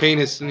 pain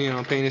is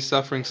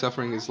suffering.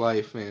 Suffering is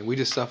life, man. We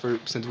just suffer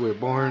since we were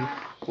born.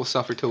 We'll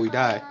suffer till we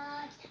die.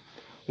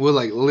 We're,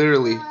 like,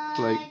 literally,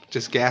 like,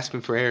 just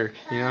gasping for air,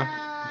 you know?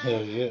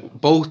 Hell yeah.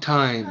 Both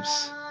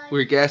times. We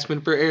were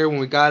gasping for air when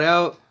we got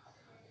out.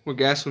 We're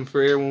gasping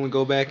for air when we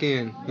go back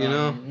in, you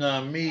know?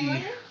 Not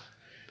me.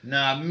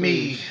 Not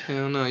me.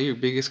 Hell no, you're the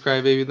biggest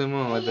crybaby of them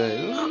all, I bet.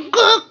 When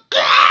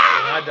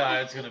I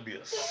die, it's going to be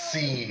a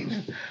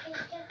scene.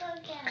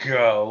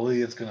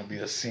 Golly, it's going to be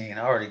a scene.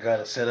 I already got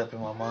it set up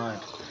in my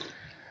mind.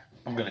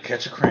 I'm going to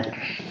catch a cramp.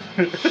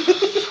 Wake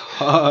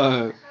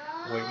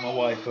my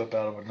wife up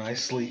out of a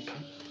nice sleep.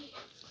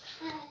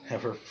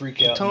 Have her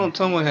freak out. Tell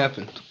them what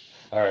happened.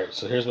 Alright,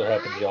 so here's what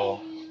happened,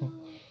 y'all.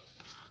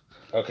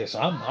 Okay, so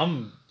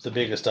I'm the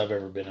biggest I've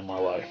ever been in my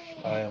life.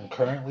 I am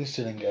currently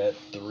sitting at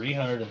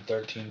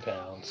 313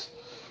 pounds.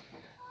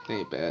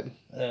 Ain't bad.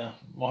 Yeah,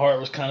 my heart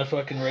was kind of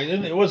fucking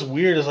racing. It was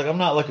weird. It's like I'm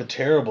not like a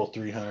terrible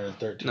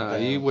 313 pounds. Nah,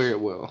 you wear it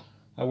well.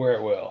 I wear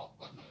it well.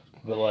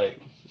 But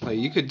like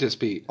you could just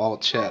be all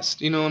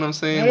chest. You know what I'm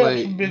saying? I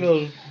got some big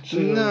old,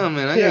 no,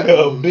 man.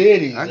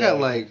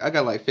 I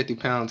got like 50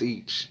 pounds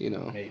each, you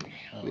know. Maybe.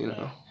 You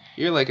know.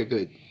 You're like a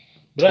good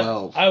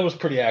 12. I was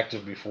pretty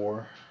active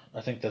before. I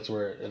think that's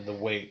where the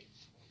weight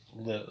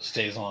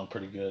stays on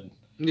pretty good.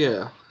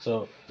 Yeah.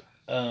 So,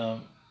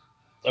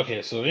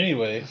 okay, so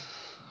anyway,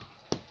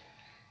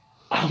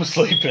 I'm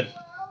sleeping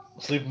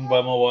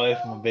by my wife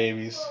and my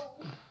babies.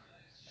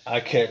 I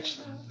catch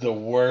the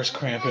worst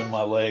cramp in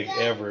my leg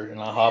ever, and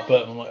I hop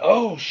up and I'm like,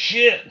 oh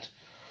shit,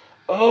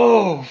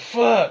 oh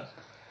fuck,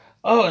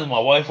 oh, and my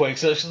wife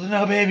wakes up. She's like,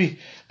 no, baby,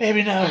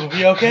 no, are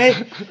you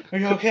okay? Are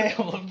you okay?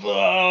 I'm like,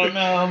 oh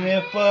no,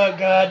 man, fuck,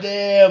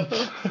 goddamn.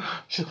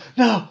 She's like,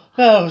 no.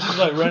 She's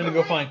like running to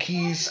go find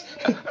keys.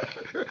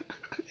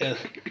 And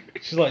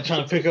she's like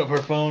trying to pick up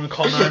her phone and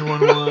call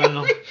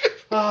 911.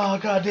 Oh,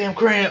 goddamn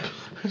cramp.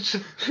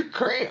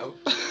 Cramp.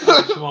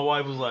 So my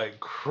wife was like,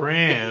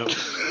 cramp?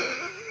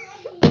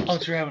 I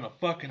thought you were having a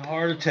fucking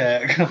heart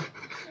attack.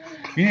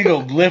 You need to go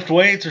lift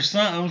weights or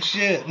something,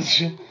 shit.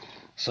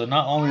 So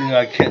not only did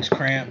I catch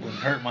cramp and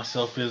hurt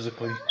myself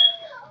physically,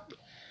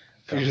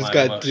 you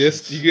got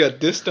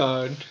dissed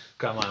on.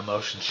 Got my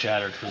emotions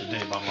shattered for the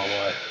day by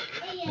my wife.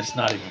 It's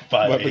not even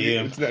 5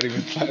 a.m. It's not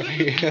even 5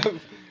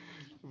 a.m.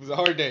 It was a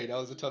hard day. That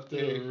was a tough day.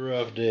 It was a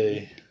rough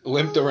day.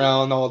 Limped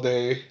around all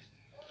day.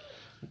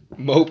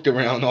 Moped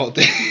around all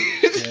day.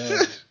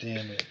 God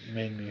damn it.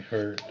 Made me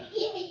hurt.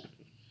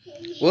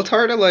 Well, it's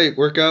hard to, like,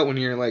 work out when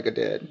you're, like, a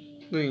dad.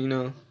 You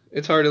know?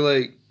 It's hard to,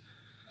 like...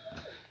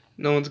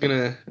 No one's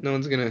gonna...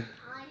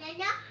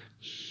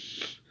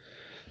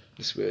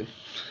 This weird.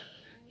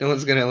 No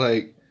one's gonna,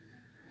 like...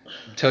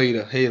 tell you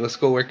to, hey, let's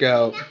go work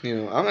out. You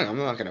know, I'm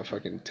not gonna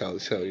fucking tell you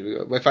to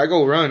go. But if I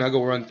go run,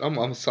 I'm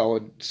a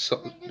solid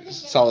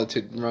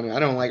to running. I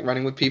don't like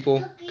running with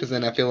people because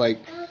then I feel like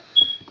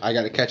I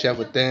gotta catch up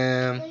with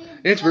them.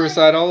 And it's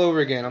Riverside all over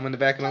again. I'm in the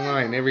back of the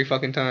line every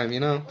fucking time. You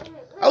know,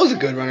 I was a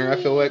good runner.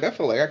 I feel like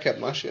I kept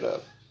my shit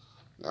up.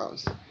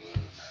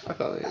 I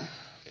felt like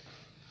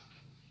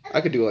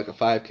I could do like a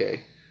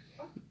 5K.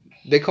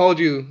 They called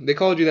you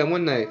that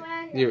one night.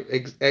 Your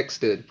ex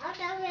did.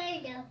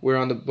 We're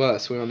on the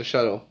bus. We're on the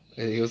shuttle,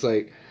 and he was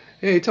like,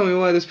 "Hey, tell me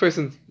why this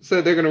person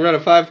said they're gonna run a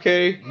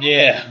 5K."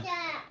 Yeah,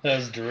 that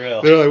was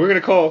Darrell. They're like, "We're gonna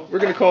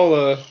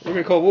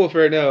call Wolf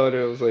right now," and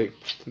I was like,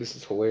 "This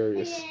is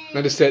hilarious." And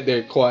I just sat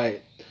there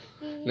quiet,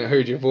 and I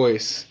heard your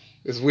voice.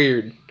 It's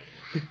weird.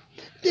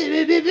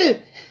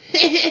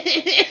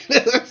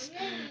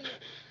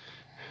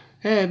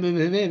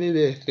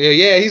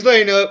 Yeah, he's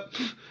laying up.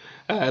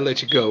 I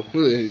let you go.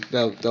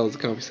 That was a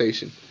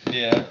conversation.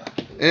 Yeah.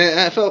 And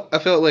I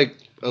felt like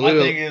My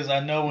thing is, I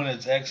know when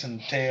it's X and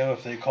Teo,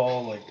 if they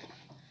call, like,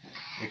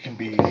 it can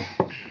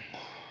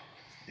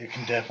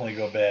definitely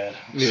go bad.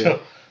 Yeah. So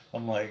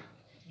I'm like,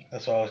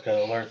 that's why I always got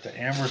to alert that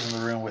Amber's in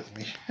the room with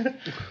me.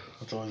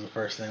 That's always the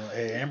first thing. Like,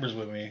 hey, Amber's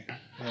with me.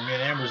 You know, me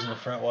and Amber's in the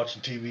front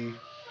watching TV.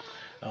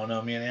 I don't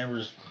know. Me and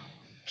Amber's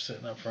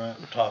sitting up front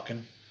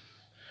talking.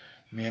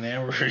 Me and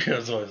Amber,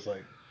 it's always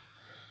like,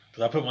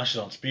 because I put my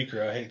shit on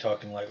speaker. I hate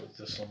talking like with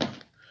this.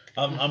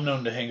 I'm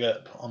known to hang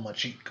up on my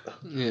cheek.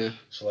 Yeah.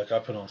 So like I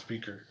put on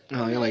speaker.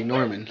 Oh, you're like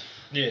Norman.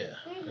 Yeah.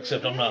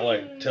 Except I'm not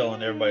like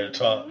telling everybody to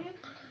talk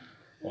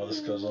while this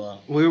goes on.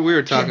 We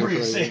were talking.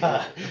 Kimberly, say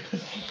hi.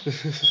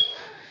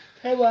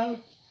 Hello.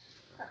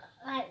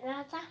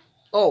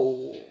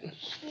 Oh.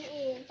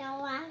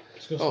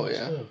 Oh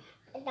yeah.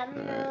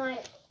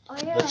 Right.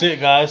 That's it,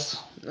 guys.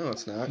 No,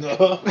 it's not.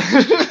 No.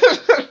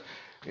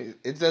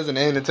 It doesn't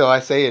end until I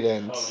say it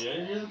ends. Oh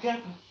yeah, you're the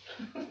captain.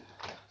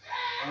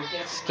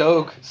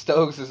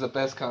 Stokes is the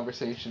best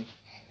conversation.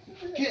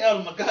 Get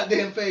out of my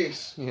goddamn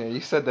face. Yeah, you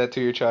said that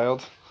to your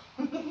child.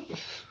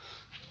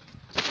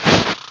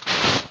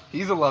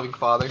 He's a loving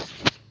father.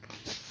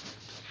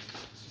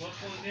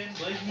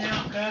 Blaze me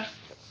out, okay?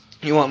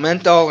 You want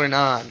menthol or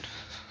non?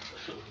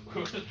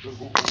 What?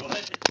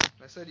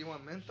 I said you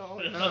want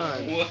menthol or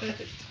non? What?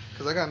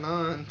 Because I got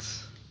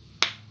nons.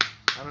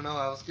 I don't know,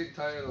 I was getting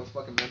tired of those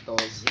fucking menthols.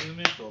 Where's the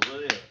menthol? Where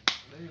they at?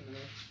 They're in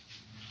there.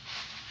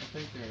 I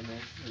think they're in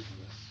there. This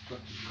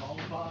fucking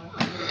Columbine.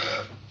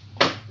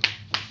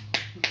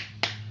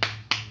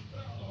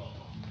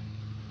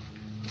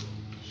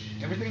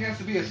 Everything has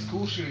to be a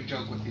school shooting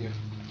joke with you.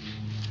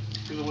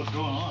 Because of what's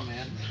going on,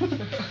 man.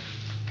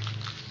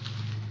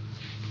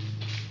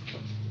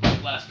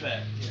 Last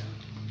bet.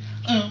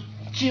 Yeah.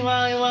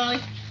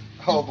 Chimali.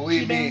 Oh,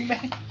 believe me,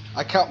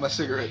 I count my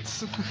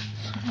cigarettes.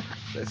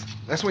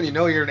 That's when you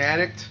know you're an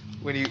addict.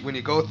 When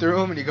you go through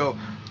them and you go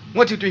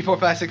 1, 2, 3, 4,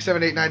 5, 6,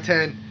 7, 8, 9,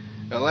 10,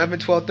 11,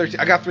 12, 13.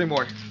 I got 3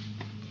 more.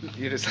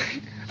 You just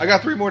I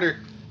got 3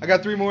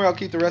 more. I'll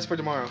keep the rest for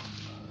tomorrow.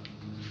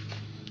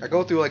 I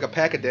go through like a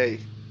pack a day.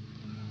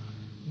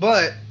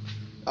 But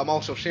I'm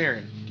also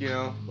sharing, you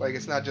know? Like,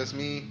 it's not just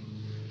me.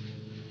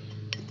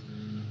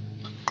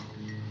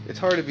 It's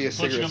hard to be a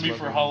cigarette smoker. What you gonna be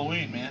for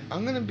Halloween, man?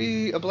 I'm gonna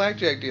be a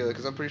blackjack dealer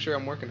because I'm pretty sure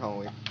I'm working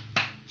Halloween.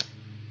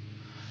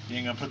 You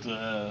ain't gonna put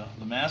the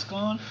mask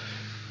on?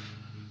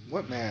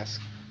 What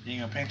mask? You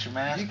ain't gonna paint your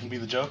mask and be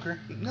the Joker?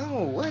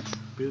 No, what?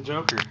 Be the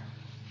Joker.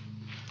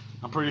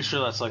 I'm pretty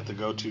sure that's like the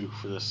go-to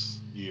for this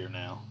year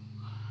now.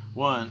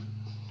 One,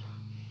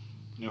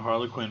 new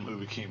Harley Quinn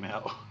movie came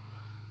out.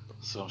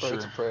 So I'm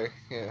Birds of Prey,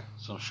 yeah.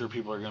 So I'm sure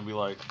people are gonna be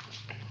like,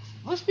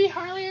 let's be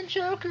Harley and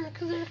Joker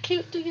because they're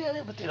cute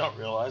together. But they don't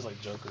realize like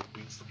Joker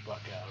beats the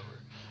fuck out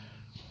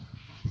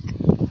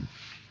of her.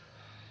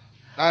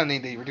 I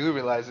mean, they do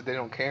realize that they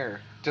don't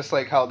care. Just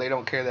like how they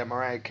don't care that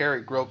Mariah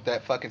Carey groped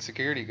that fucking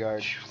security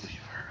guard. You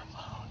leave her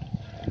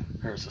alone.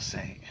 Her's a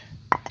saint.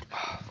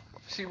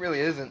 She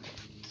really isn't.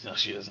 No,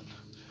 she isn't.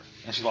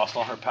 And she lost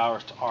all her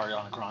powers to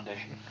Ariana Grande.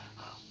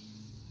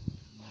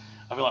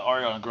 I feel like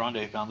Ariana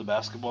Grande found the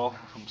basketball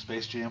from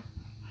Space Jam.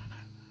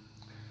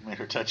 Made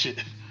her touch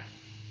it.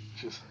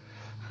 Just...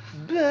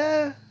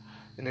 Blah.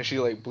 And then she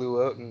like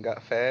blew up and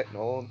got fat and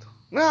old.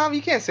 No,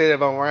 you can't say that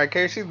about Mariah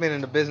Carey. She's been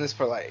in the business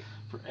for like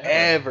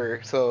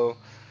forever. So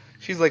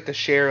she's like the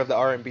Cher of the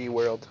R&B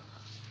world.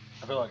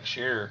 I feel like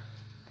Cher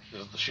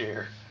is the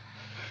Cher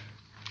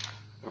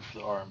of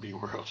the R&B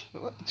world.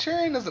 Cher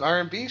ain't doesn't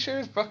R&B.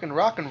 Cher's fucking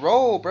rock and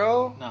roll,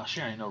 bro. No,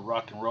 Cher ain't no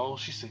rock and roll.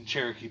 She sing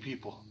Cherokee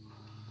people.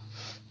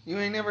 You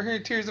ain't never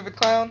heard Tears of a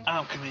Clown?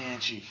 I'm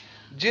Comanche.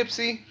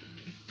 Gypsy,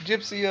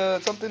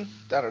 something?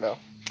 I don't know.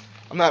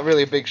 I'm not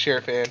really a big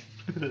Cher fan.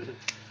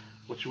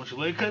 What, you want your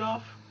leg cut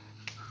off?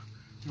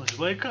 You want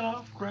your leg cut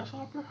off,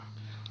 grasshopper?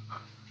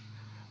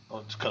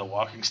 Oh, just cut a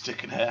walking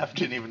stick in half.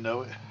 Didn't even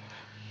know it.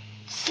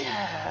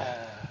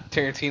 Yeah.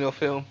 Tarantino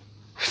film.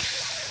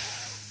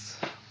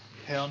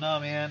 Hell no,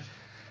 man.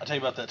 I'll tell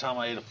you about that time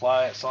I ate a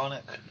fly at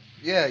Sonic.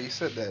 Yeah, you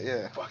said that,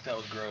 yeah. Fuck, that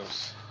was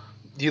gross.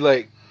 You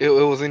like, it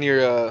was in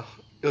your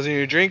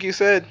drink, you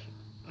said?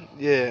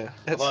 Yeah.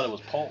 I thought it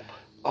was pulp.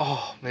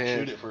 Oh, man.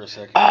 Shoot it for a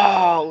second.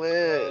 Oh,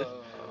 man.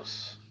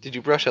 Gross. Did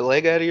you brush a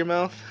leg out of your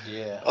mouth?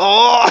 Yeah.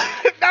 Oh,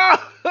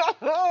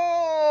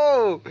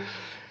 no!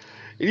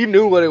 You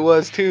knew what it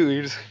was, too.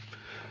 You just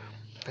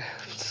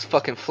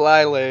fucking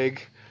fly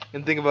leg.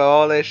 And think about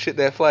all that shit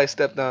that fly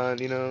stepped on,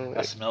 you know.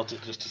 I smelt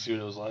it just to see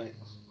what it was like.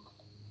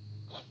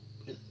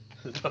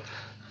 It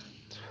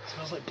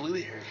smells like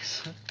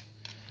blueberries.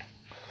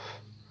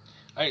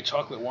 I ate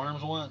chocolate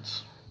worms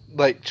once.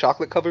 Like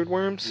chocolate covered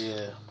worms?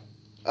 Yeah.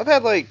 I've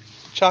had like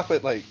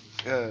chocolate like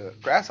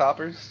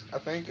grasshoppers. I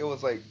think it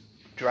was like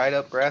dried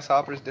up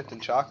grasshoppers dipped in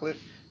chocolate.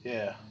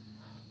 Yeah.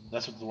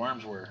 That's what the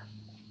worms were.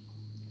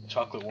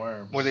 Chocolate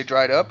worms. Were they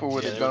dried up or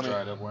were they gummy? They were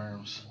dried up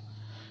worms.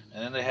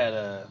 And then they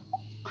had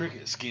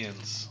cricket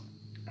skins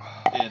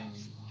in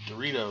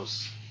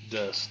Doritos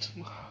dust.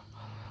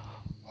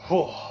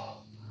 Oh,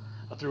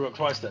 I threw up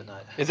twice that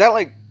night. Is that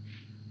like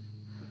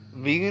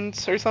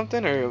vegans or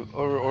something,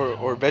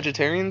 or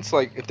vegetarians?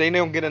 Like if they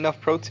don't get enough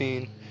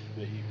protein,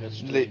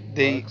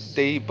 they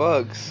eat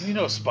bugs. You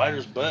know, a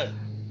spider's butt,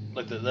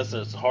 like that's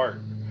its heart.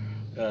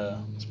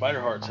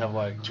 Spider hearts have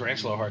like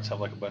tarantula hearts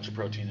have like a bunch of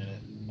protein in it.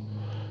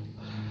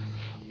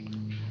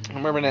 I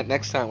remember that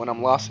next time when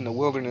I'm lost in the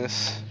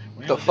wilderness,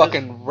 the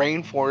fucking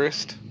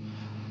rainforest.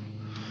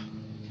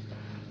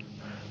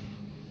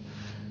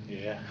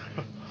 Yeah.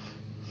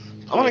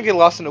 I want to get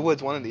lost in the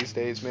woods one of these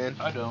days, man.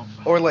 I don't.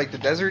 Or like the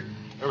desert.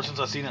 Ever since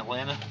I seen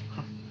Atlanta.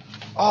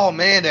 Oh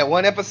man, that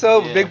one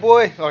episode with Big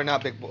Boy, or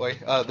not Big Boy,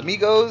 the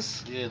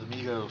Migos. Yeah, the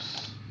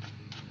Migos.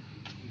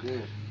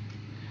 Good.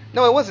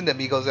 No, it wasn't the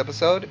Migos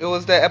episode. It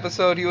was that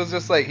episode he was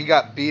just like, he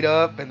got beat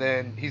up and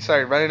then he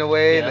started running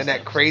away and then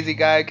that crazy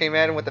guy came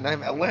at him with the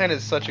knife.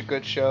 Atlanta's such a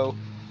good show.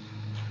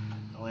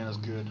 Atlanta's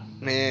good.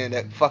 Man,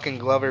 that fucking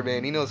Glover,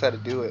 man, he knows how to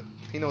do it.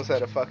 He knows how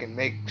to fucking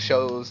make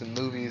shows and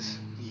movies.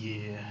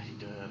 Yeah, he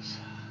does.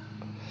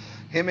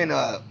 Him and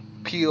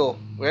Peele,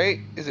 right?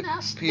 Is it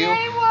Peele?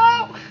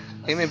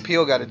 Him and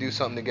Peele got to do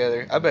something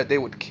together. I bet they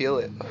would kill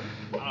it.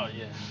 Oh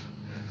yeah.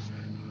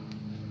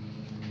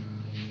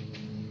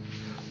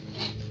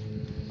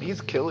 He's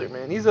a killer,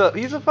 man. He's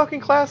a fucking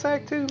class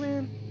act too,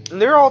 man.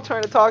 And they're all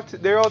trying to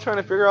they're all trying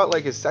to figure out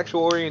like his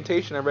sexual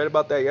orientation. I read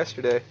about that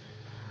yesterday.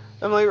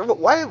 I'm like,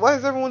 why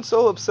is everyone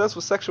so obsessed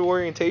with sexual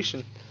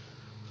orientation?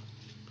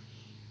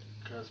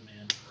 Because,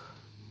 man,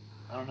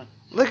 I don't know.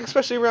 Like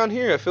especially around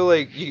here, I feel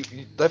like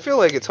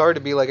it's hard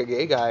to be like a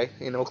gay guy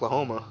in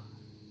Oklahoma.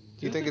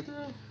 Do you think it?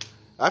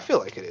 I feel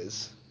like it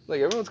is.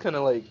 Like everyone's kind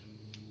of like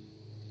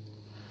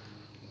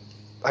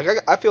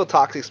I feel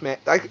toxic.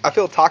 I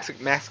feel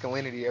toxic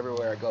masculinity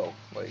everywhere I go.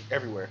 Like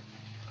everywhere.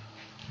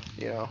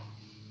 You know.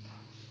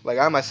 Like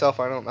I myself,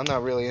 I'm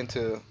not really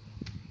into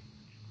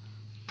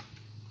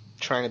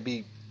trying to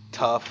be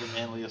tough. The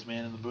manliest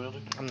man in the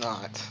building. I'm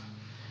not.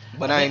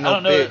 But I ain't no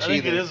bitch either. I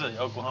think it is an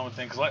Oklahoma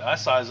thing because I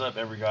size up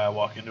every guy I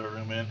walk into a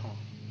room in.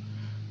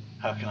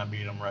 How can I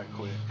beat him right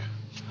quick?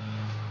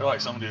 They're like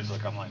some dudes.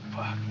 Like I'm like,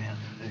 fuck, man.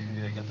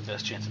 They got the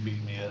best chance of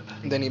beating me up.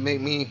 Then he made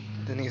me.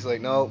 Then he's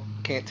like, no,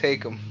 can't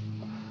take him.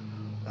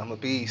 I'm a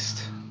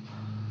beast.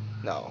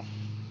 No.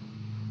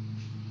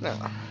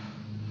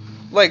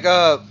 Like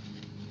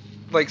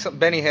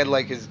Benny had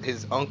like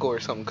his uncle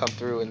or something come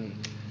through,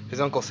 and his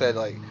uncle said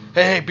like,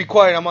 hey, be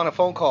quiet, I'm on a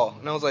phone call.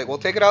 And I was like, well,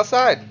 take it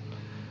outside.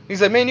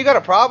 He's like, man, you got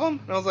a problem?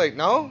 And I was like,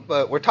 no,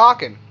 but we're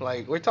talking.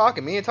 Like, we're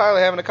talking. Me and Tyler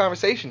having a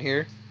conversation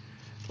here.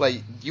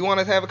 Like, you want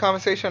to have a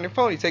conversation on your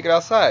phone, you take it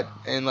outside.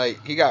 And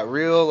like, he got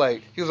real,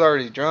 like, he was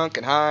already drunk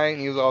and high, and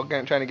he was all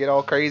trying to get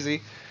all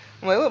crazy.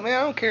 I'm like, look, man,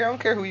 I don't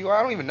care who you are.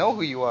 I don't even know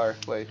who you are.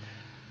 Like,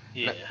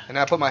 yeah. And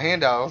I put my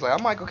hand out. I was like,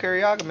 I'm Michael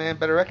Carriaga, man.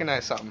 Better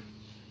recognize something.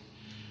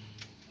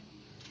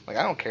 Like,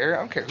 I don't care. I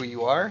don't care who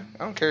you are.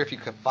 I don't care if you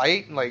can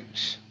fight. Like,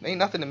 ain't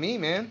nothing to me,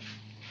 man.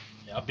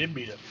 Yeah, I've been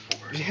beat up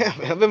before. Yeah,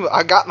 man.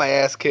 I got my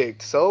ass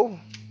kicked. So,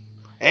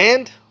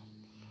 and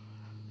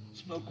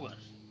smoke one.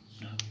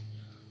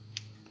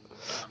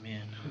 Oh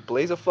man.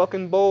 Blaze a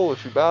fucking bowl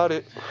if you bout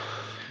it.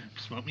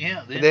 Smoke me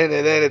out, then. And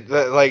then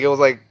it was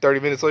like 30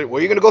 minutes later.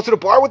 Well, you gonna go to the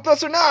bar with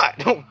us or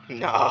not?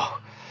 No,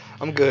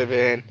 I'm good,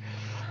 man.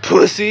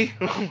 Pussy.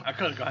 I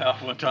cut a guy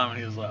off one time and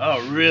he was like,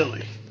 "Oh,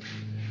 really?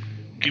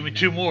 Give me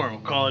 2 more and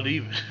we'll call it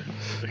even."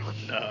 Like,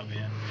 nah,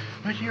 man.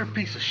 Man, you're a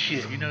piece of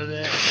shit. You know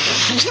that?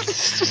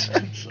 It's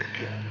like,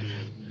 God, dude.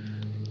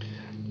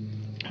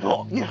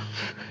 Oh, yeah.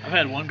 I've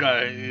had one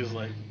guy. He was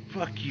like,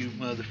 "Fuck you,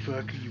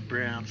 motherfucker, you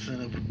brown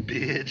son of a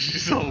bitch."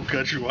 This old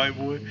country white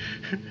boy.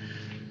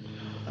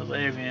 I was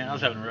like, hey man, I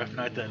was having a rough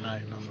night that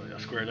night, and I was like, I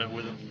squared up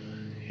with him.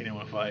 He didn't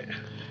want to fight.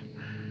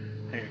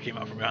 I think I came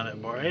out from behind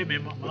that bar. Hey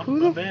man,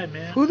 my bad,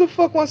 man. Who the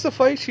fuck wants to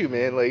fight you,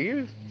 man? Like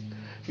you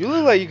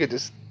look like you could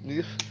just,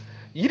 you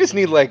just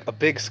need like a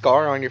big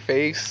scar on your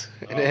face,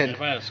 and then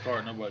if I had a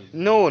scar,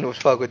 no one would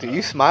fuck with you.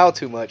 You smile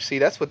too much. See,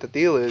 that's what the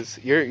deal is.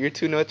 You're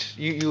too much.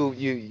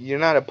 You're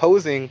not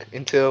opposing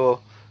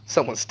until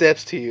someone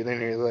steps to you.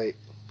 Then you're like,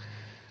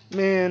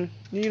 man,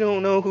 you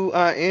don't know who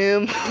I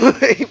am,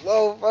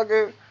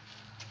 motherfucker.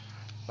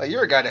 Like,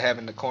 you're a guy to have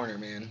in the corner,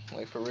 man.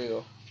 Like, for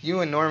real.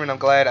 You and Norman, I'm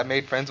glad I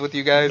made friends with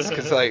you guys.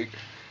 Because, like,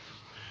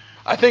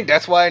 I think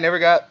that's why I never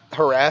got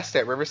harassed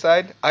at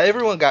Riverside.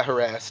 Everyone got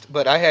harassed.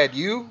 But I had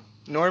you,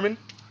 Norman,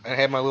 and I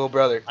had my little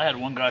brother. I had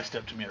one guy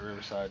step to me at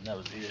Riverside, and that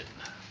was it.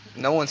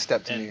 No one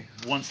stepped to me.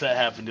 Once that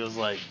happened, it was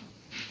like,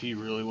 do you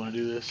really want to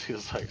do this? He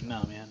was like,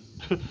 no, man.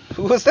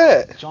 Who was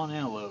that? John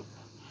Antelope.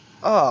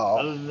 Oh.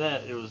 Other than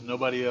that, it was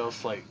nobody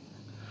else. Like,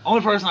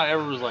 only person I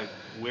ever was, like,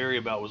 wary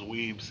about was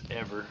Weebs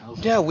ever.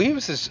 Yeah,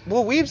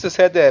 Weebs just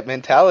had that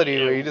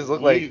mentality where you just look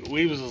like...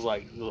 Weebs was,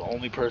 like, the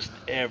only person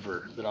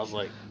ever that I was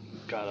like,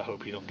 God, I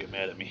hope he don't get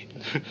mad at me.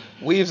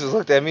 Weebs just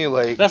looked at me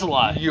like... That's a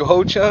lie. You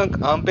Ho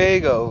Chunk, I'm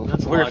Bago.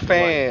 That's a We're lie,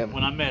 fam.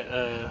 Like,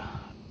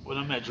 when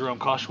I met Jerome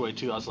Koshway,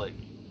 too, I was like,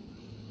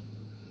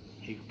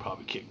 he could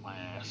probably kick my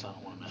ass. I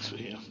don't want to mess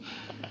with him.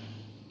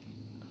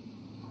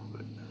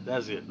 But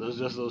that's it.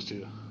 Just those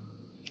two.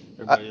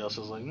 Everybody else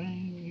was like,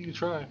 man, you can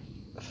try.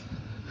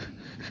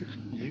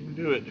 You can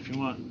do it if you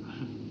want.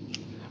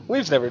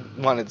 Weaves never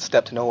wanted to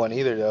step to no one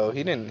either, though.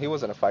 He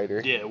wasn't a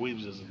fighter. Yeah,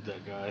 Weaves isn't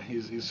that guy.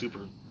 He's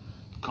super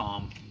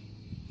calm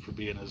for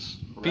being as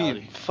rowdy.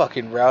 Being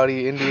fucking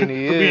rowdy Indian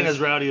he For is. being as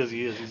rowdy as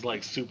he is, he's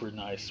like super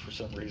nice for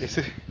some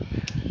reason.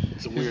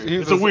 It's a weird.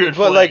 He's It's a weird.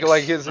 But flex.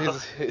 like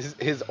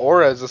his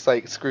aura is just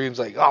like screams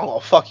like, "Oh, I'm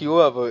gonna fuck you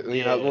up." But,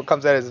 you know what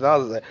comes out of his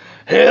mouth is like,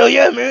 "Hell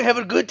yeah, man, have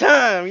a good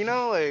time." You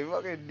know, like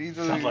fucking. He's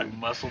sounds like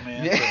Muscle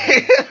Man.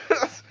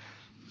 Yeah.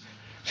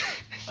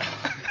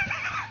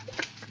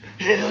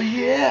 Hell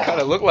yeah. Kind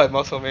of look like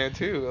Muscle Man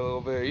too a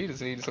little bit. You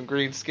just need some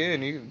green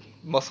skin. You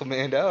Muscle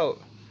Man'd out.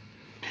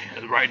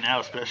 Right now,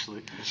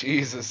 especially.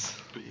 Jesus.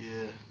 But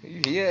yeah.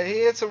 Yeah,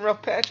 he had some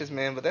rough patches,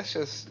 man. But that's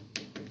just,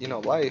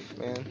 life,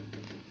 man.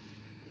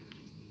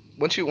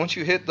 Once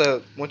you hit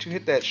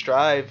that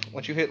stride,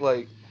 once you hit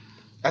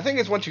I think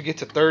it's once you get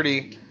to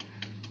 30.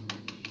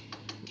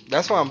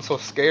 That's why I'm so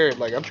scared.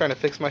 Like, I'm trying to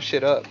fix my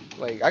shit up.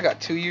 Like, I got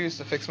 2 years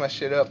to fix my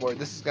shit up, or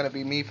this is gonna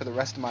be me for the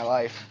rest of my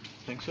life.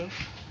 Think so?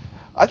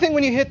 I think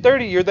when you hit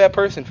 30, you're that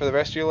person for the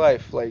rest of your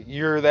life. Like,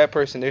 you're that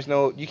person. There's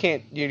no, you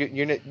can't,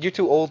 you're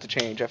too old to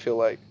change. I feel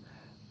like,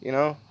 you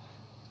know.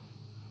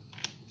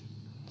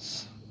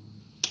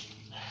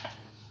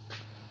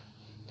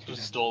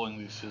 Just doling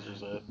these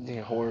scissors up.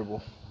 Yeah,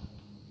 horrible.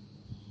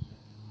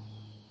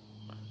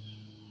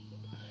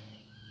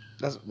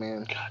 That's man.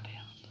 Goddamn.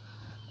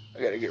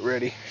 I gotta get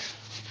ready.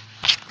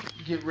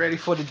 Get ready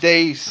for the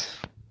days.